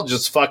 it's all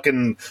just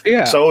fucking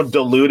so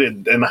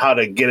diluted in how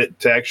to get it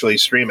to actually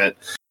stream it.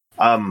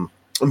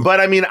 But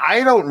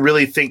I don't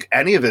really think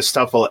any of this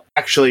stuff will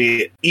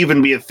actually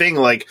even be a thing.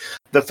 Like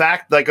the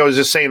fact, like I was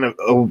just saying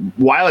a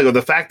while ago,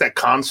 the fact that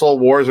console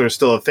wars are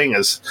still a thing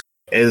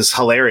is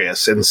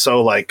hilarious. And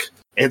so like,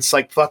 it's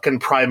like fucking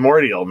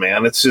primordial,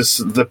 man. It's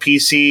just the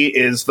PC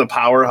is the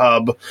power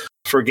hub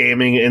for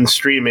gaming and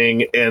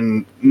streaming,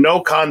 and no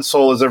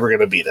console is ever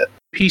going to beat it.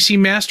 PC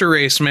master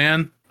race,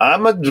 man.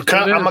 I'm a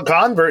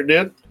convert,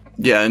 dude.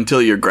 Yeah,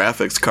 until your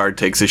graphics card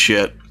takes a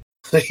shit.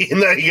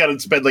 You got to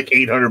spend like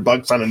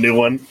 $800 on a new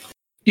one.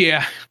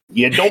 Yeah.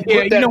 Yeah, don't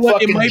put that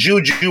fucking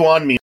juju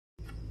on me.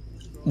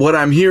 What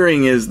I'm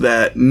hearing is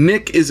that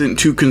Nick isn't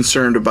too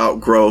concerned about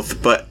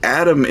growth, but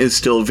Adam is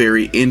still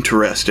very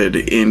interested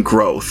in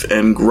growth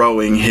and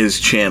growing his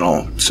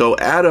channel. So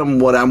Adam,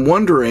 what I'm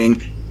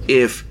wondering,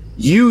 if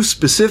you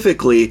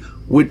specifically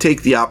would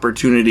take the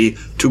opportunity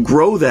to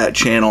grow that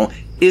channel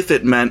if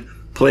it meant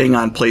playing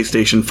on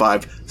PlayStation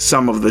 5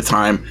 some of the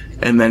time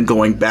and then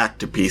going back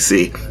to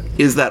PC.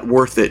 Is that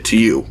worth it to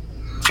you?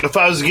 If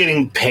I was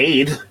getting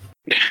paid,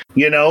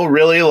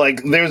 really,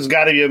 like, there's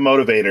got to be a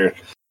motivator.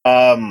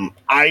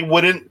 I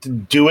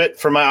wouldn't do it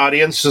for my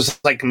audience,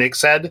 just like Nick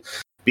said,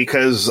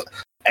 because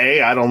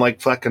A, I don't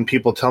like fucking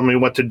people telling me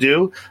what to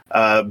do.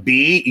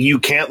 B, you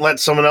can't let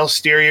someone else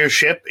steer your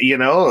ship,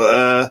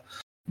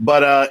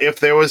 But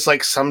if there was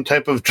like some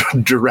type of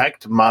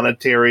direct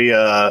monetary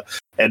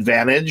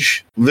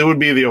advantage, that would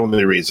be the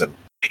only reason.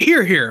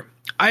 Here.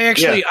 I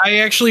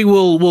actually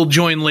will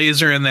join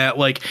Laser in that.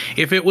 Like,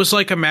 if it was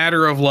like a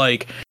matter of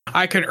like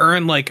I could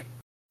earn like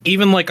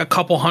even like a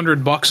couple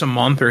 $100 a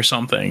month or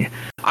something,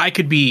 I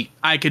could be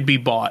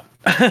bought.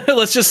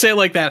 Let's just say it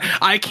like that.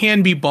 I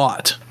can be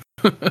bought.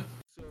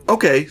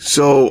 Okay,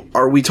 so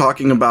are we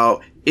talking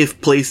about if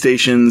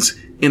PlayStation's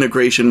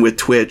integration with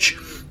Twitch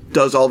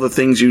does all the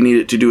things you need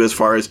it to do as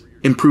far as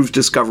improves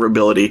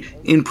discoverability,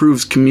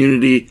 improves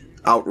community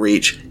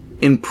outreach,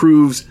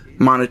 improves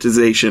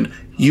monetization,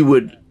 you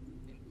would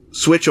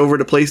switch over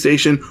to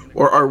PlayStation?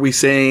 Or are we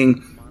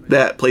saying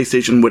that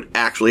PlayStation would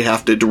actually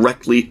have to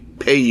directly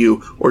pay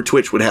you, or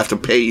Twitch would have to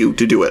pay you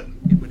to do it?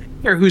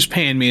 Or who's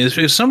paying me?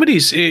 If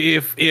somebody's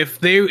if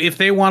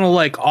they want to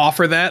like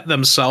offer that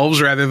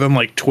themselves rather than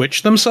like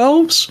Twitch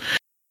themselves,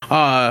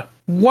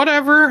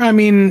 whatever. I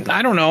mean,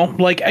 I don't know.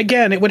 Like,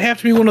 again, it would have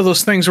to be one of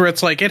those things where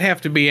it's like it'd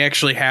have to be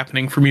actually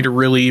happening for me to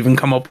really even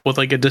come up with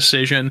like a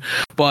decision.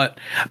 But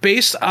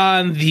based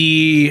on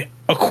the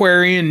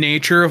Aquarian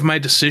nature of my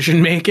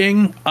decision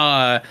making,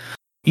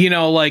 you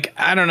know, like,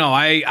 I don't know.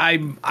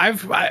 I'm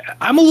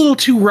a little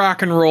too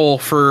rock and roll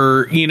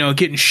for, you know,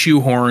 getting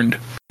shoehorned.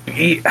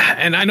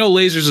 And I know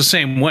Laser's the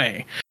same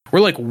way.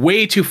 We're like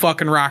way too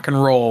fucking rock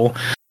and roll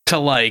to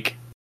like.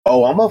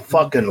 Oh, I'm a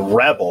fucking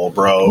rebel,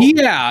 bro.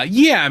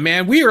 Yeah,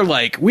 man. We are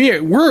like we're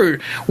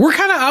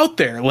kind of out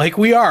there. Like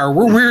we're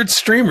weird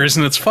streamers,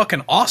 and it's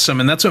fucking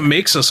awesome, and that's what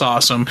makes us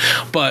awesome.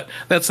 But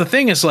that's the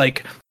thing is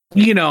like,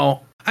 you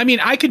know, I mean,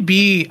 I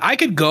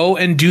could go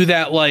and do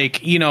that,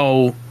 like, you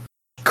know,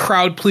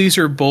 crowd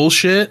pleaser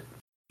bullshit,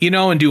 you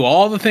know, and do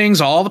all the things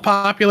all the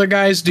popular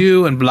guys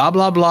do and blah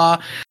blah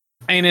blah.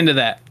 I ain't into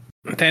that.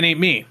 That ain't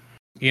me.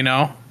 You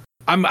know,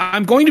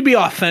 I'm going to be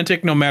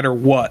authentic no matter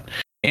what.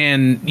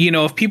 And, you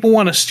know, if people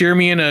want to steer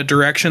me in a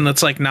direction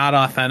that's like not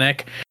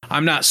authentic,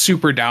 I'm not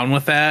super down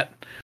with that.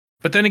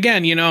 But then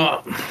again, you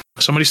know,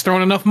 somebody's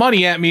throwing enough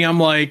money at me, I'm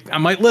like, I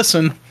might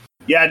listen.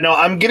 Yeah, no,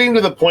 I'm getting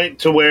to the point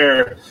to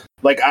where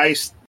like I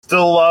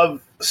still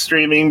love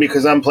streaming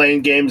because I'm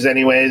playing games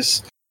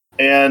anyways.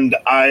 And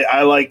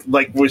I like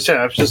we said,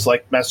 I was just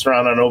like messing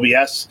around on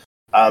OBS.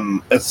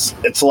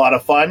 It's a lot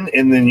of fun.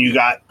 And then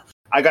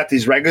I got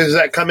these regulars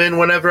that come in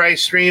whenever I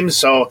stream,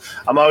 so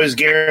I'm always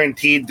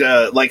guaranteed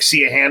to like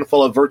see a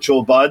handful of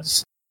virtual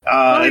buds.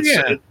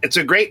 It's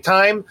a great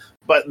time,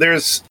 but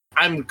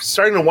I'm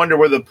starting to wonder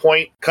where the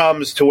point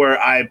comes to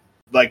where I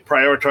like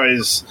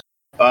prioritize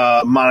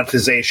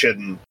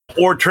monetization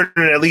or turn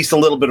in at least a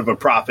little bit of a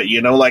profit.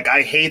 You know, like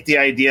I hate the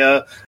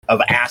idea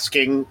of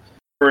asking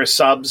for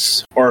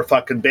subs or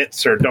fucking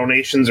bits or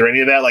donations or any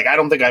of that. Like I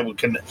don't think I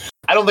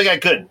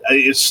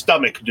could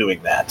stomach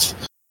doing that.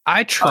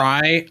 I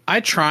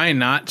try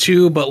not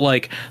to, but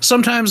like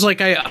sometimes like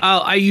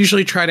I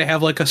usually try to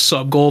have like a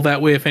sub goal,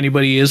 that way if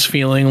anybody is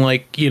feeling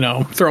like, you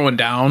know, throwing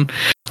down,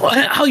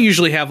 I'll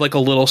usually have like a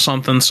little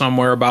something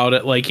somewhere about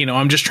it. Like, you know,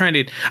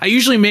 I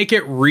usually make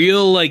it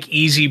real like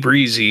easy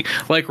breezy.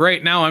 Like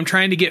right now I'm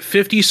trying to get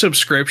 50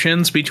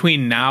 subscriptions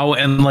between now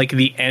and like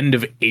the end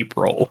of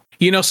April,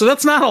 you know, so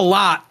that's not a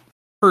lot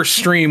per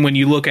stream when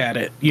you look at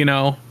it, you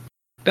know,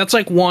 that's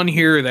like one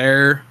here or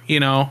there, you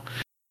know.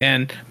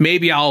 And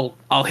maybe I'll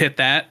hit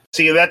that.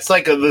 See, that's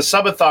like the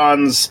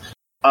subathons.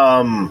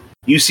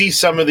 You see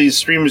some of these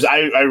streamers.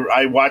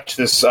 I watch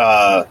this.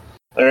 Or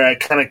I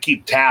kind of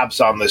keep tabs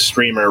on this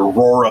streamer,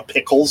 Rora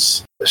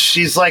Pickles.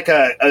 She's like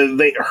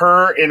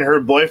her and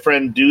her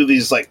boyfriend do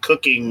these like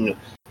cooking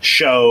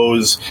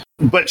shows,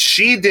 but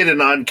she did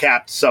an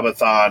uncapped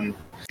subathon,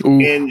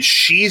 and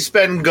she's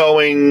been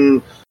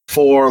going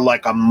for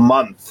like a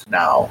month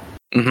now.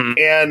 Mm-hmm.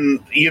 And,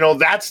 you know,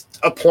 that's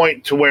a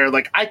point to where,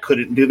 like, I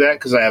couldn't do that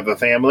because I have a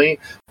family.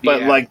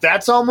 But, like,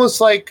 that's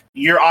almost like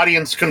your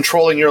audience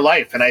controlling your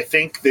life. And I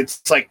think it's,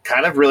 like,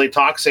 kind of really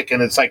toxic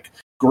and it's, like,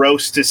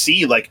 gross to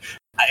see. Like,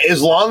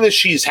 as long as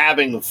she's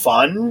having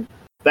fun,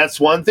 that's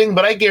one thing.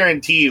 But I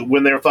guarantee you,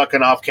 when they're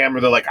fucking off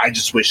camera, they're like, I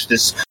just wish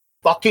this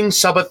fucking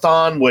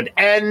subathon would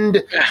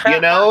end,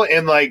 you know?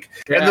 And, like,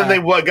 and then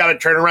they got to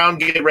turn around,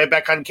 get right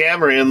back on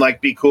camera and,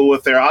 like, be cool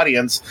with their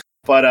audience.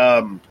 But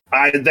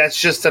that's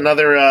just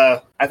another.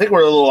 I think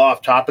we're a little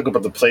off topic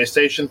about the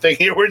PlayStation thing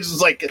here. We're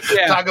just like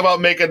talking about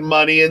making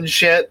money and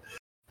shit.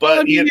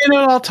 But you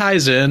know, it all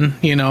ties in.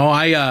 You know,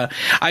 I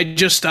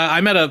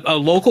met a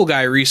local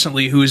guy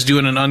recently who was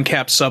doing an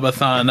uncapped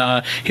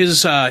subathon.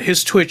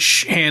 His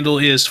Twitch handle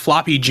is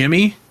Floppy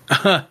Jimmy,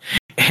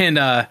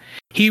 and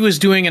he was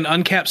doing an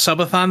uncapped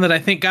subathon that I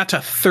think got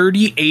to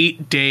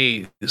 38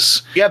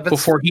 days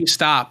before he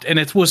stopped. And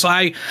it was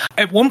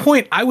at one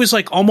point I was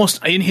like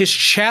almost in his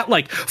chat,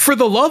 like, for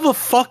the love of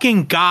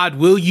fucking God,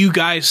 will you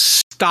guys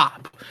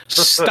stop?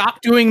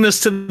 Stop doing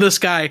this to this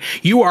guy.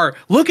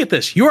 Look at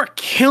this. You are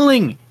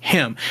killing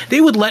him.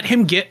 They would let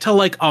him get to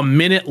like a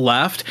minute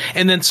left,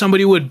 and then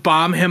somebody would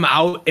bomb him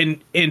out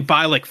and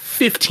by like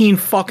 15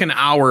 fucking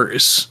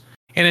hours.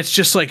 And it's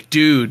just like,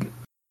 dude,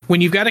 when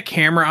you've got a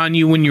camera on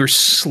you when you're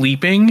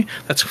sleeping,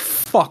 that's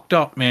fucked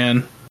up,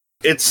 man.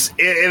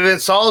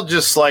 it's all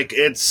just like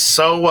it's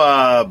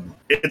so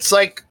it's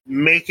like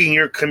making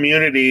your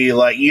community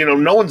like, you know,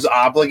 no one's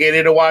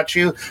obligated to watch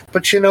you,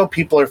 but you know,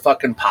 people are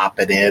fucking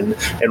popping in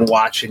and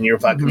watching your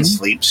fucking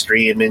sleep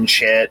stream and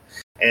shit.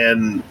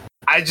 And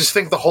I just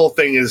think the whole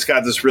thing has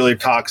got this really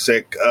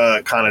toxic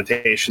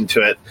connotation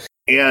to it.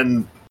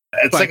 And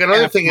it's like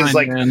another thing is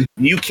like,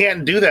 you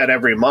can't do that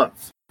every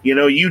month. You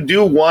know, you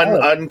do one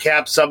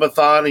uncapped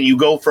subathon and you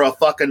go for a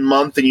fucking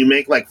month and you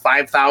make like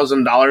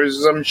 $5,000 or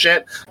some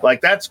shit.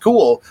 Like, that's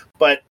cool.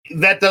 But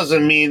that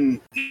doesn't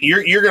mean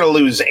you're going to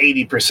lose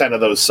 80%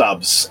 of those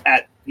subs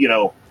at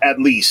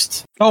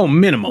least. Oh,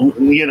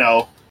 minimum. You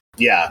know,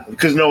 yeah,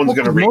 because no one's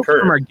going to recur. Most of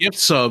them are gift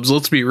subs.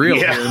 Let's be real.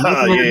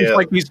 Yeah,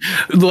 like these,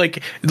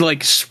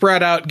 like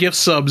spread out gift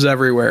subs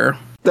everywhere.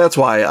 That's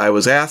why I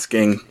was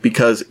asking,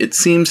 because it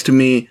seems to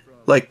me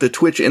like the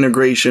Twitch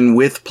integration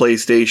with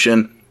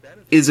PlayStation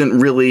isn't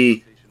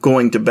really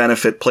going to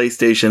benefit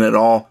PlayStation at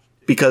all,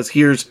 because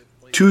here's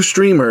two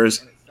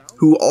streamers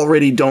who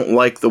already don't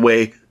like the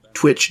way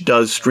Twitch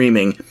does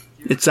streaming.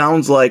 It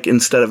sounds like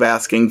instead of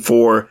asking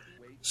for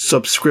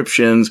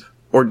subscriptions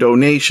or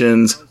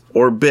donations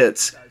or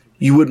bits,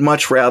 you would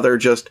much rather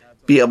just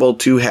be able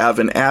to have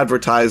an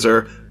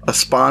advertiser, a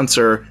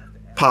sponsor,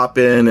 pop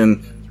in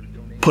and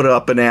put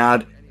up an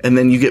ad, and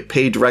then you get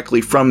paid directly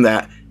from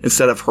that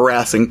instead of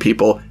harassing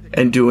people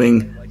and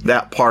doing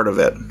that part of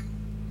it.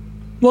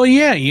 Well,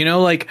 yeah, you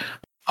know, like,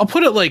 I'll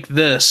put it like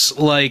this.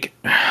 Like,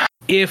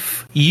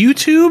 if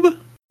YouTube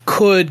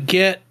could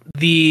get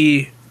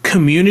the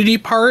community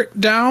part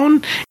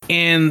down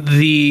and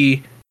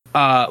the,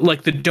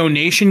 like, the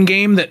donation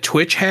game that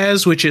Twitch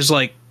has, which is,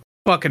 like,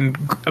 fucking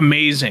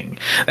amazing.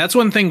 That's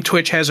one thing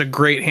Twitch has a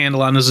great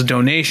handle on, is the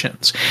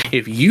donations.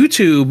 If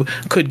YouTube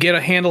could get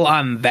a handle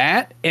on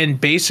that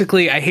and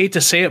basically, I hate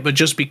to say it, but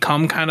just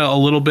become kind of a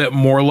little bit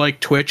more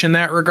like Twitch in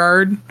that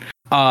regard,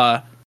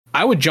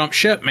 I would jump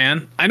ship,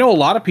 man. I know a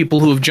lot of people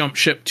who have jumped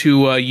ship to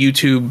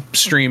YouTube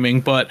streaming,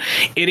 but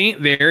it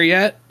ain't there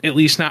yet, at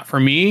least not for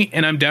me.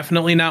 And I'm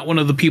definitely not one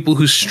of the people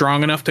who's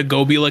strong enough to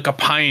go be like a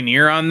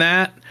pioneer on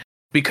that,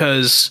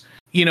 because,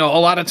 you know,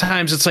 a lot of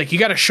times it's like you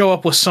got to show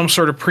up with some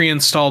sort of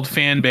pre-installed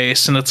fan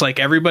base, and it's like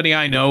everybody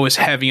I know is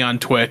heavy on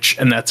Twitch,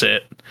 and that's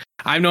it.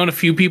 I've known a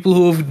few people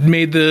who have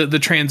made the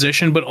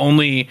transition, but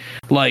only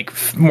like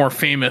more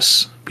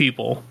famous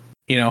people.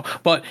 You know,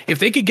 but if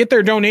they could get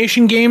their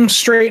donation game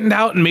straightened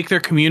out and make their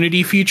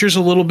community features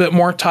a little bit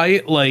more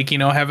tight, like, you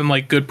know, having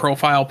like good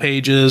profile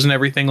pages and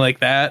everything like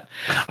that,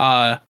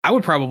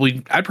 I'd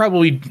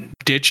probably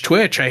ditch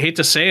Twitch. I hate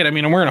to say it. I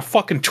mean, I'm wearing a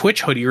fucking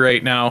Twitch hoodie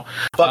right now.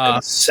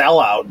 Fucking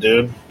sellout,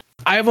 dude.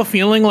 I have a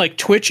feeling like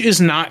Twitch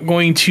is not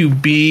going to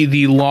be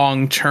the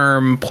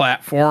long-term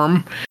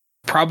platform.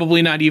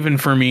 Probably not even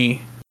for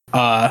me.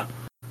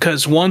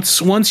 Because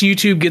once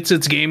YouTube gets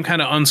its game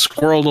kind of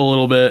unsquirreled a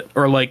little bit,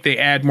 or like they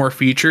add more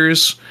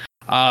features,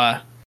 I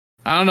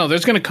don't know.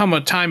 There's going to come a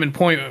time and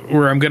point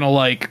where I'm going to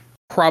like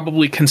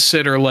probably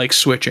consider like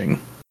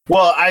switching.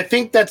 Well, I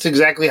think that's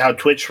exactly how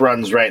Twitch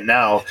runs right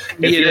now.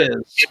 If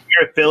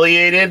you're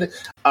affiliated,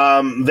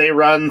 they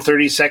run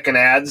 30-second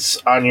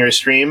ads on your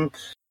stream,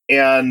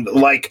 and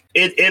like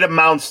it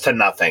amounts to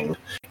nothing.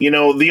 You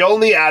know, the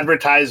only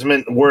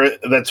advertisement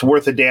that's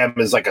worth a damn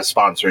is like a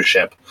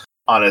sponsorship.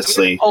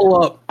 Honestly,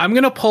 I'm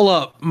gonna pull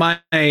up my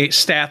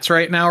stats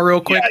right now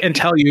real quick and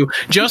tell you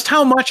just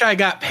how much I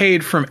got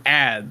paid from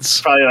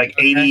ads. Probably like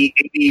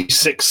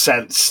 86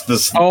 cents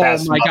this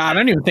past month. God, I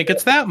don't even think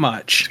it's that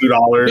much.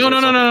 $2.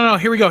 No.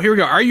 Here we go.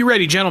 Are you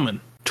ready, gentlemen?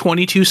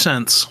 22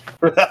 cents.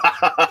 Man,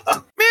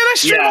 I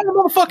stream all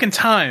the motherfucking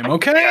time,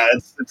 okay? Yeah,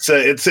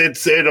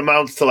 it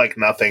amounts to like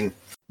nothing.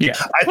 Yeah,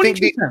 I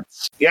think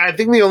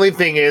the only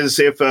thing is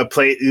if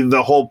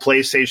the whole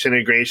PlayStation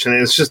integration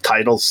is just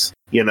titles,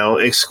 you know,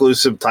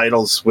 exclusive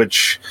titles,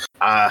 which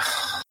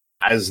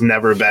has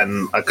never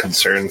been a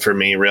concern for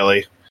me,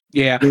 really.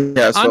 Yeah.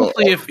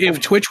 Honestly, if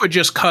Twitch would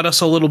just cut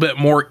us a little bit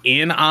more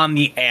in on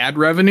the ad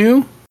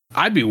revenue,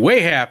 I'd be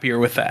way happier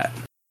with that.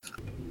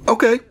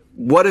 Okay.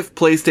 What if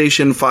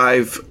PlayStation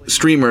 5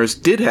 streamers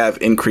did have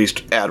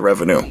increased ad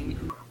revenue?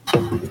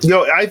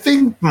 No, I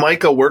think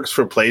Micah works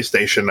for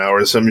PlayStation now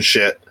or some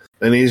shit,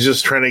 and he's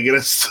just trying to get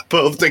us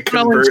both to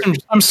convert.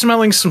 I'm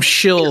smelling some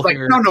shill like,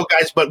 here. No,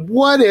 guys, but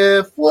what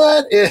if?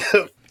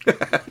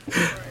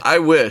 I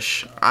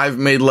wish. I've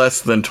made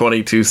less than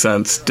 22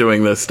 cents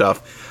doing this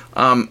stuff.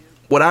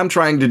 What I'm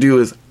trying to do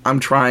is I'm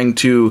trying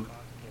to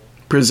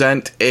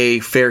present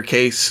a fair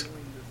case,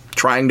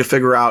 trying to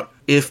figure out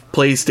if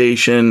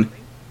PlayStation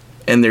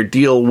and their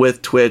deal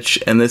with Twitch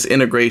and this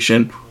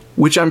integration,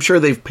 which I'm sure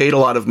they've paid a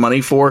lot of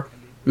money for,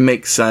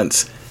 makes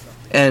sense.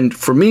 And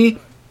for me,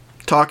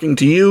 talking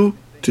to you,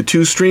 to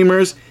two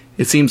streamers,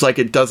 it seems like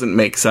it doesn't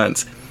make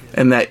sense,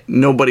 and that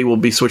nobody will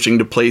be switching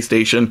to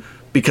PlayStation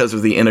because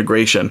of the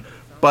integration.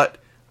 But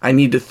I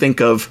need to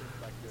think of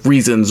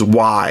reasons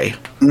why.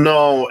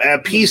 No,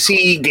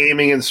 PC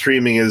gaming and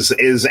streaming is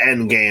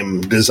end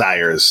game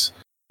desires.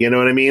 You know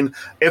what I mean?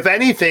 If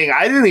anything,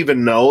 I didn't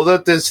even know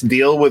that this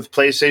deal with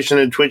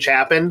PlayStation and Twitch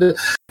happened,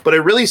 but it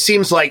really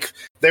seems like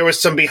there was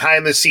some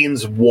behind the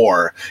scenes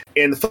war.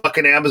 And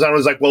fucking Amazon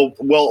was like, well,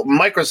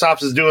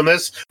 Microsoft is doing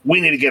this.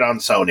 We need to get on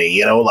Sony.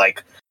 You know,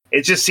 like,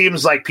 it just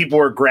seems like people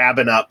were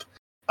grabbing up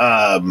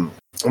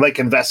like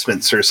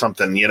investments or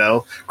something, you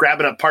know,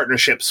 grabbing up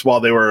partnerships while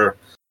they were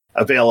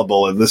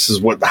available. And this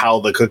is how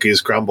the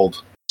cookies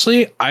crumbled.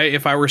 Honestly,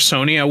 if I were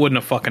Sony, I wouldn't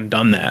have fucking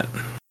done that.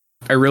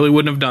 I really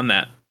wouldn't have done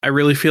that. I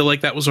really feel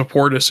like that was a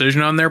poor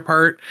decision on their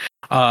part.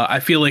 I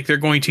feel like they're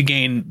going to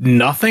gain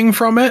nothing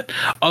from it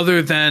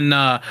other than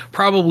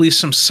probably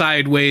some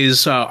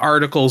sideways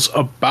articles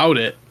about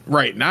it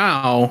right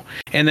now.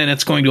 And then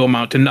it's going to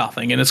amount to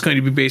nothing. And it's going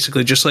to be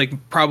basically just like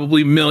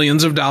probably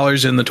millions of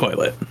dollars in the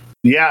toilet.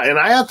 Yeah, and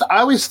I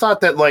always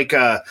thought that like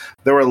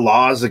there were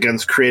laws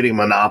against creating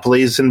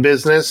monopolies in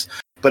business,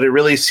 but it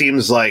really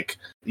seems like,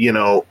 you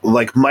know,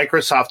 like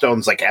Microsoft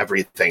owns like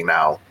everything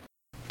now.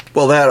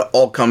 Well, that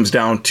all comes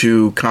down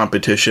to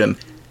competition.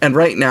 And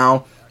right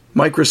now,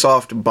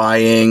 Microsoft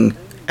buying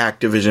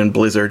Activision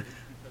Blizzard,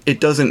 it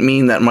doesn't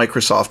mean that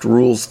Microsoft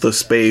rules the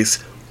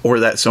space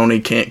or that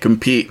Sony can't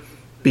compete,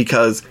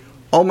 because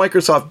all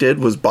Microsoft did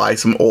was buy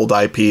some old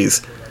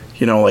IPs,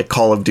 you know, like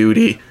Call of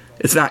Duty.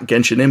 It's not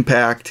Genshin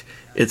Impact.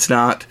 It's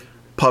not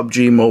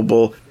PUBG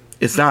Mobile.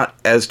 It's not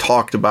as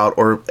talked about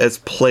or as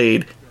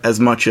played as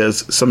much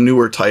as some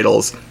newer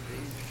titles.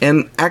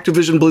 And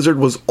Activision Blizzard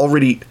was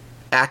already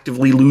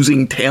actively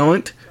losing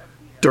talent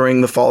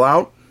during the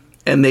fallout,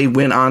 and they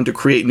went on to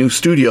create new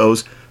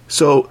studios.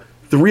 So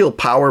the real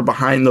power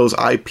behind those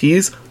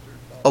IPs,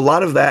 a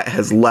lot of that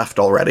has left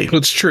already.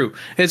 It's true.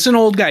 It's an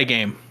old guy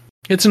game.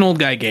 It's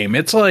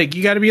like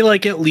you got to be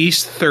like at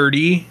least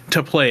 30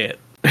 to play it.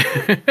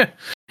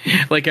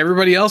 Like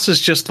everybody else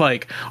is just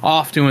like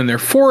off doing their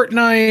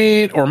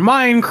Fortnite or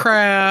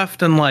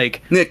Minecraft and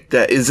like... Nick,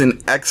 that is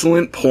an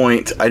excellent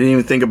point. I didn't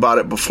even think about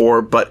it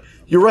before, but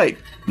you're right.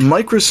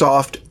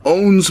 Microsoft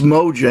owns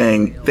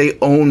Mojang. They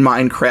own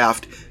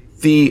Minecraft,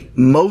 the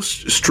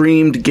most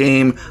streamed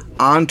game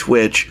on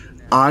Twitch,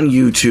 on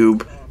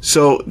YouTube.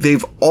 So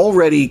they've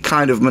already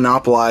kind of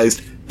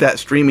monopolized that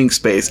streaming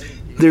space.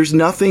 There's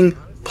nothing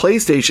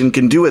PlayStation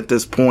can do at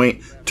this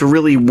point to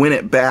really win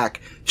it back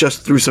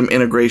just through some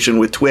integration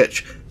with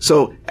Twitch.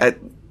 So at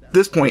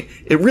this point,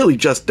 it really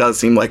just does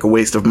seem like a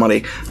waste of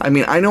money. I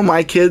mean, I know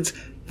my kids,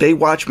 they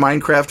watch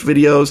Minecraft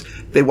videos.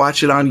 They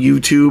watch it on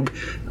YouTube.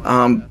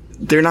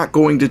 They're not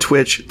going to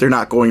Twitch. They're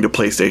not going to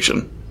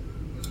PlayStation.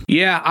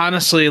 Yeah,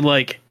 honestly,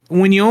 like,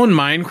 when you own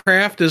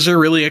Minecraft, is there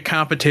really a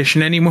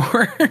competition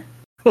anymore?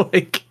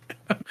 Like,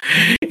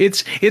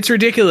 it's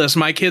ridiculous.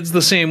 My kid's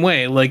the same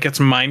way. Like, it's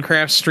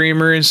Minecraft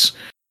streamers,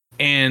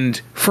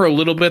 and for a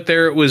little bit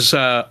there, it was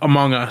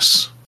Among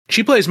Us.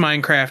 She plays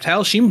Minecraft.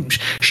 Hell, she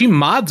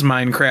mods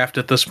Minecraft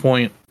at this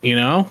point, you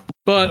know?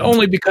 But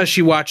only because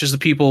she watches the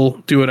people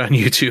do it on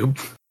YouTube.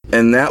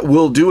 And that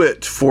will do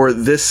it for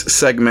this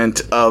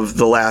segment of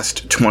The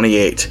Last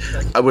 28.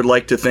 I would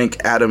like to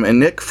thank Adam and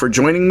Nick for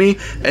joining me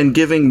and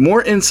giving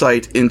more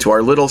insight into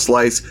our little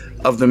slice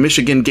of the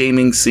Michigan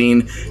gaming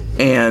scene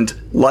and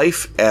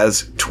life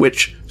as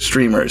Twitch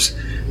streamers.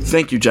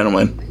 Thank you,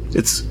 gentlemen.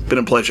 It's been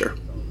a pleasure.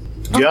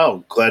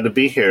 Yo, glad to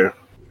be here.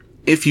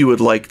 If you would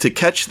like to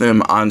catch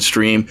them on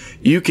stream,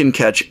 you can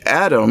catch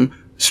Adam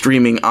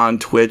streaming on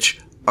Twitch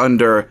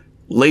under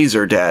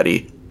Laser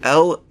Daddy,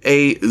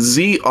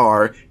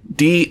 LAZRDADDY,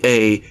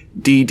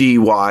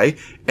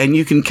 and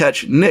you can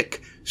catch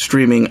Nick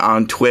streaming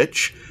on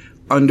Twitch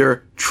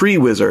under Tree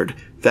Wizard.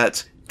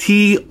 That's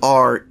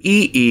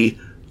TREEWIZARDDD.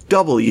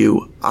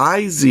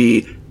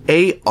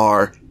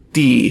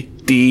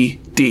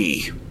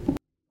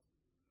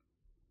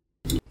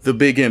 The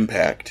Big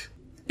Impact.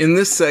 In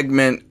this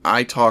segment,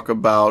 I talk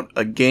about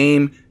a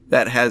game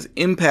that has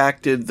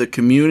impacted the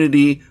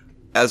community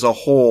as a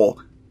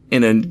whole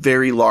in a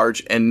very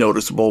large and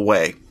noticeable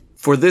way.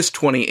 For this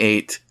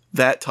 28,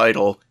 that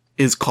title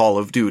is Call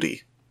of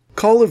Duty.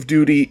 Call of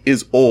Duty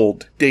is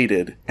old,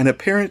 dated, and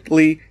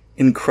apparently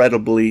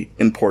incredibly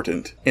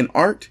important. In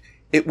art,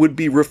 it would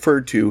be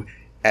referred to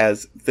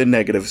as the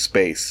negative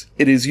space.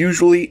 It is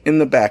usually in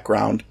the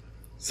background,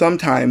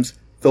 sometimes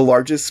the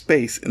largest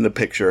space in the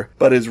picture,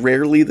 but is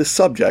rarely the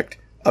subject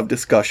of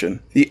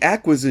discussion. The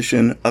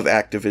acquisition of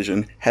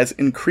Activision has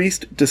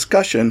increased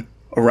discussion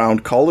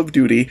around Call of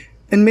Duty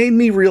and made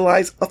me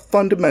realize a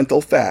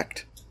fundamental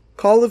fact.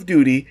 Call of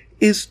Duty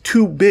is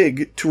too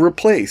big to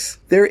replace.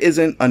 There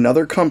isn't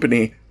another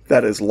company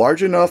that is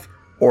large enough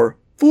or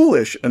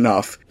foolish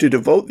enough to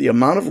devote the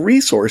amount of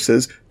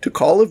resources to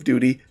Call of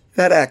Duty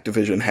that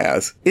Activision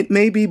has. It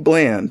may be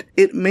bland,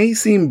 it may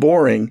seem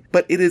boring,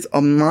 but it is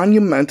a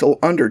monumental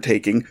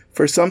undertaking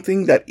for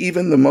something that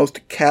even the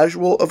most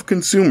casual of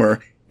consumer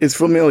is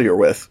familiar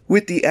with.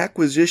 With the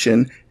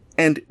acquisition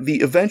and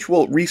the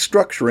eventual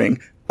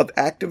restructuring of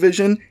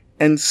Activision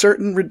and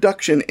certain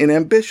reduction in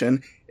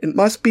ambition, it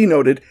must be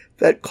noted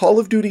that Call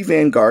of Duty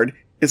Vanguard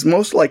is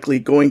most likely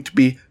going to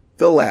be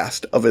the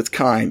last of its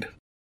kind.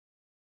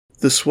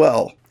 The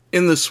Swell.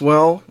 In The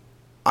Swell,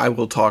 I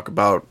will talk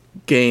about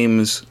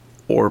games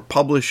or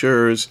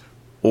publishers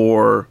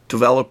or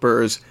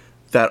developers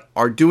that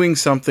are doing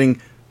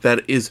something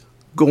that is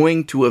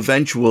going to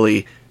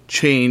eventually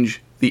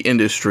change the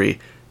industry.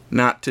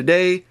 Not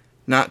today,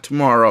 not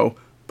tomorrow,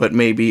 but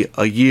maybe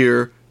a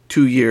year,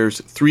 2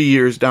 years, 3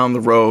 years down the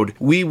road,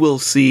 we will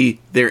see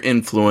their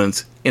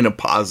influence in a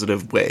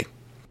positive way.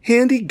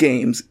 Handy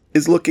Games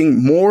is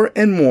looking more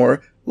and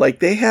more like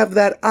they have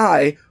that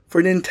eye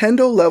for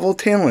Nintendo-level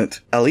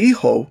talent. El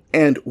Hijo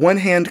and One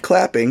Hand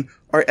Clapping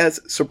are as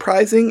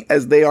surprising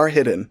as they are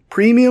hidden.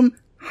 Premium,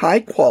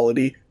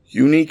 high-quality,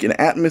 unique and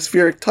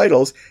atmospheric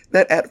titles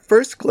that at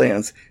first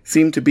glance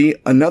seem to be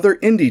another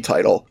indie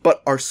title,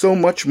 but are so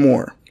much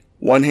more.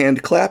 One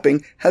Hand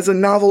Clapping has a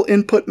novel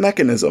input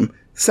mechanism,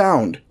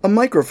 sound. A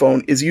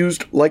microphone is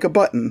used like a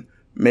button.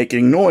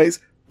 Making noise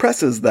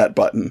presses that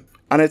button.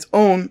 On its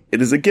own,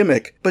 it is a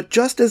gimmick, but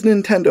just as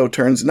Nintendo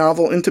turns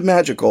novel into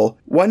magical,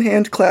 One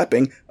Hand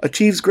Clapping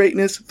achieves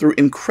greatness through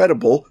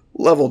incredible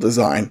level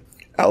design.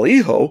 El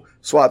Hijo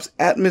swaps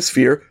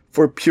atmosphere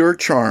for pure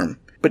charm,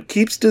 but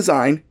keeps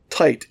design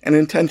tight and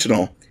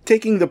intentional,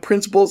 taking the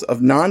principles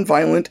of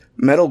non-violent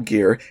Metal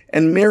Gear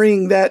and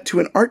marrying that to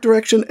an art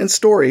direction and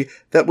story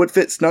that would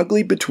fit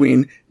snugly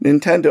between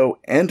Nintendo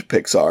and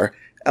Pixar.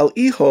 El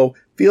Hijo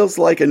feels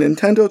like a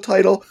Nintendo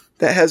title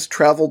that has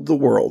traveled the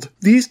world.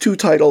 These two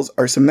titles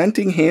are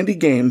cementing Handy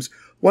Games,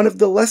 one of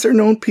the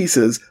lesser-known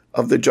pieces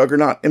of the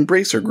juggernaut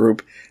Embracer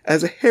Group,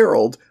 as a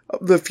herald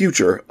of the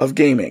future of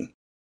gaming.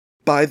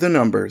 By the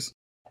numbers.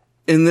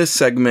 In this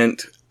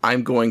segment,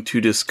 I'm going to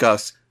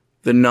discuss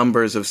the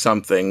numbers of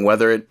something,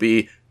 whether it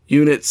be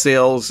unit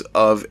sales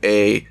of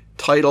a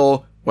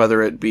title,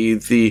 whether it be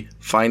the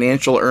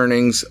financial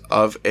earnings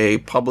of a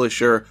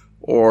publisher,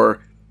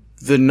 or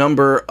the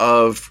number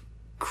of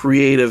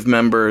creative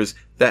members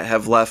that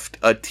have left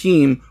a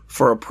team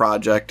for a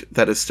project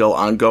that is still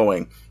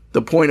ongoing.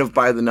 The point of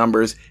By the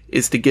Numbers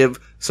is to give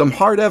some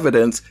hard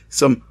evidence,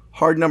 some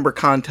hard number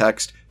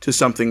context to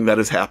something that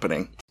is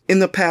happening. In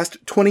the past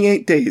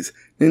 28 days,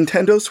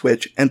 Nintendo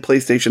Switch and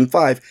PlayStation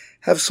 5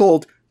 have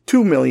sold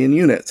 2 million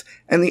units,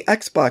 and the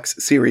Xbox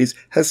Series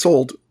has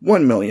sold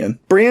 1 million.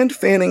 Brand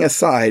fanning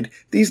aside,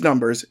 these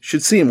numbers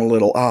should seem a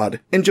little odd.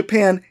 In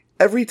Japan,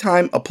 every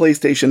time a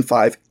PlayStation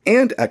 5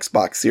 and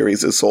Xbox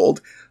Series is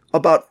sold,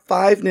 about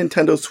 5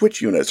 Nintendo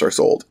Switch units are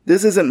sold.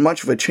 This isn't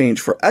much of a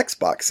change for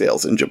Xbox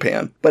sales in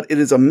Japan, but it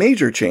is a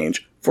major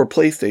change for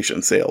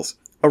PlayStation sales.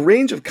 A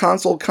range of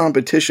console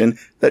competition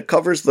that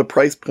covers the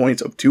price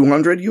points of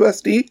 $200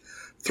 USD,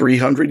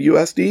 $300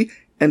 USD,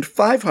 and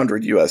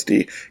 $500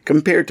 USD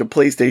compared to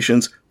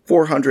PlayStation's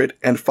 $400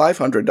 and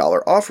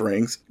 $500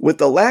 offerings, with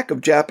the lack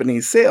of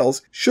Japanese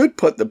sales, should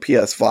put the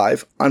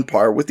PS5 on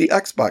par with the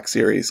Xbox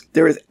Series.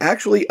 There is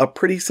actually a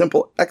pretty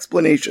simple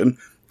explanation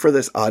for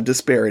this odd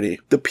disparity: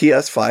 the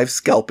PS5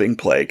 scalping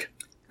plague.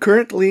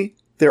 Currently,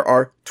 there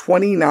are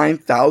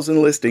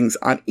 29,000 listings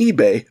on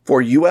eBay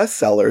for US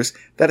sellers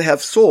that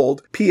have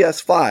sold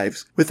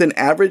PS5s, with an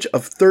average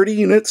of 30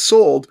 units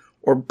sold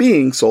or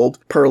being sold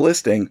per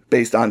listing,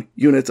 based on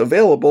units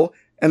available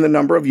and the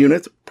number of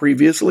units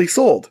previously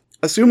sold.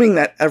 Assuming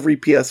that every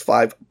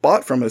PS5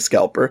 bought from a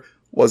scalper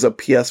was a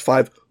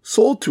PS5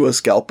 sold to a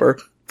scalper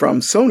from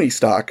Sony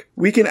stock,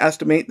 we can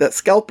estimate that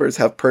scalpers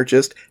have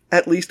purchased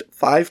at least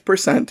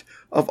 5%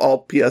 of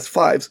all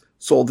PS5s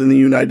sold in the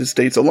United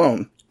States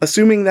alone.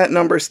 Assuming that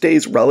number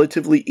stays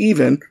relatively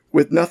even,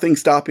 with nothing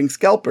stopping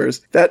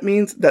scalpers, that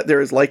means that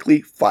there is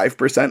likely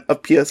 5%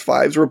 of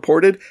PS5s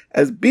reported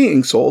as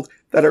being sold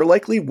that are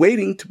likely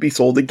waiting to be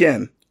sold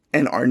again,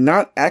 and are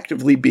not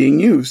actively being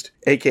used,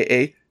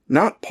 aka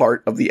not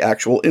part of the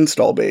actual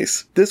install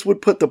base. This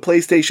would put the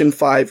PlayStation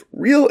 5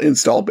 real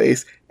install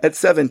base at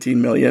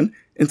 17 million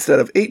instead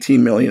of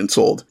 18 million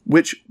sold,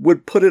 which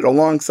would put it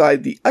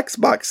alongside the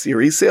Xbox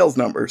Series sales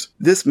numbers.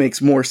 This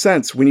makes more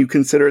sense when you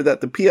consider that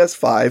the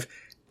PS5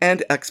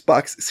 and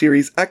Xbox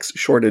Series X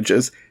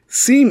shortages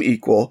seem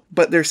equal,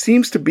 but there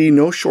seems to be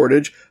no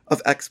shortage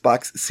of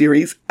Xbox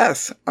Series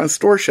S on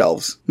store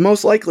shelves.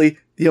 Most likely,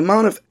 the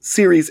amount of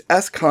Series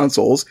S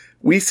consoles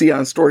we see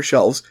on store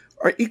shelves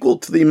are equal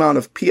to the amount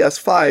of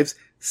PS5s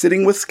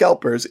sitting with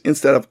scalpers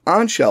instead of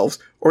on shelves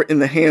or in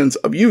the hands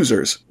of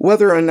users.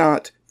 Whether or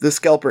not the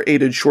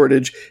scalper-aided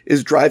shortage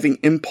is driving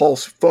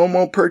impulse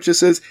FOMO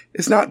purchases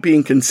is not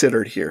being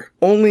considered here.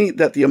 Only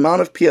that the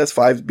amount of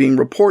PS5s being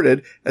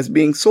reported as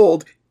being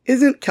sold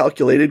isn't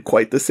calculated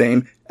quite the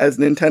same as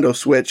Nintendo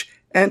Switch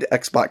and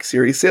Xbox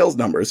Series sales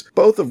numbers,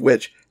 both of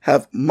which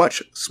have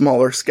much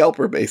smaller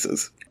scalper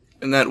bases.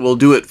 And that will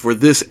do it for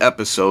this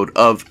episode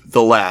of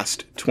The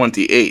Last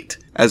 28.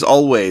 As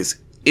always,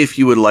 if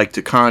you would like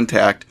to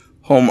contact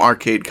Home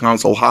Arcade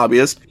Console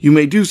Hobbyist, you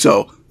may do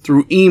so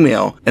through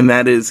email, and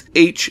that is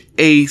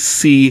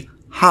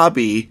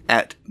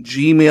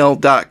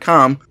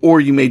hackhobby@gmail.com,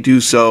 or you may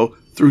do so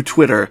through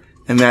Twitter,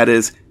 and that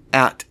is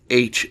 @HACHobby.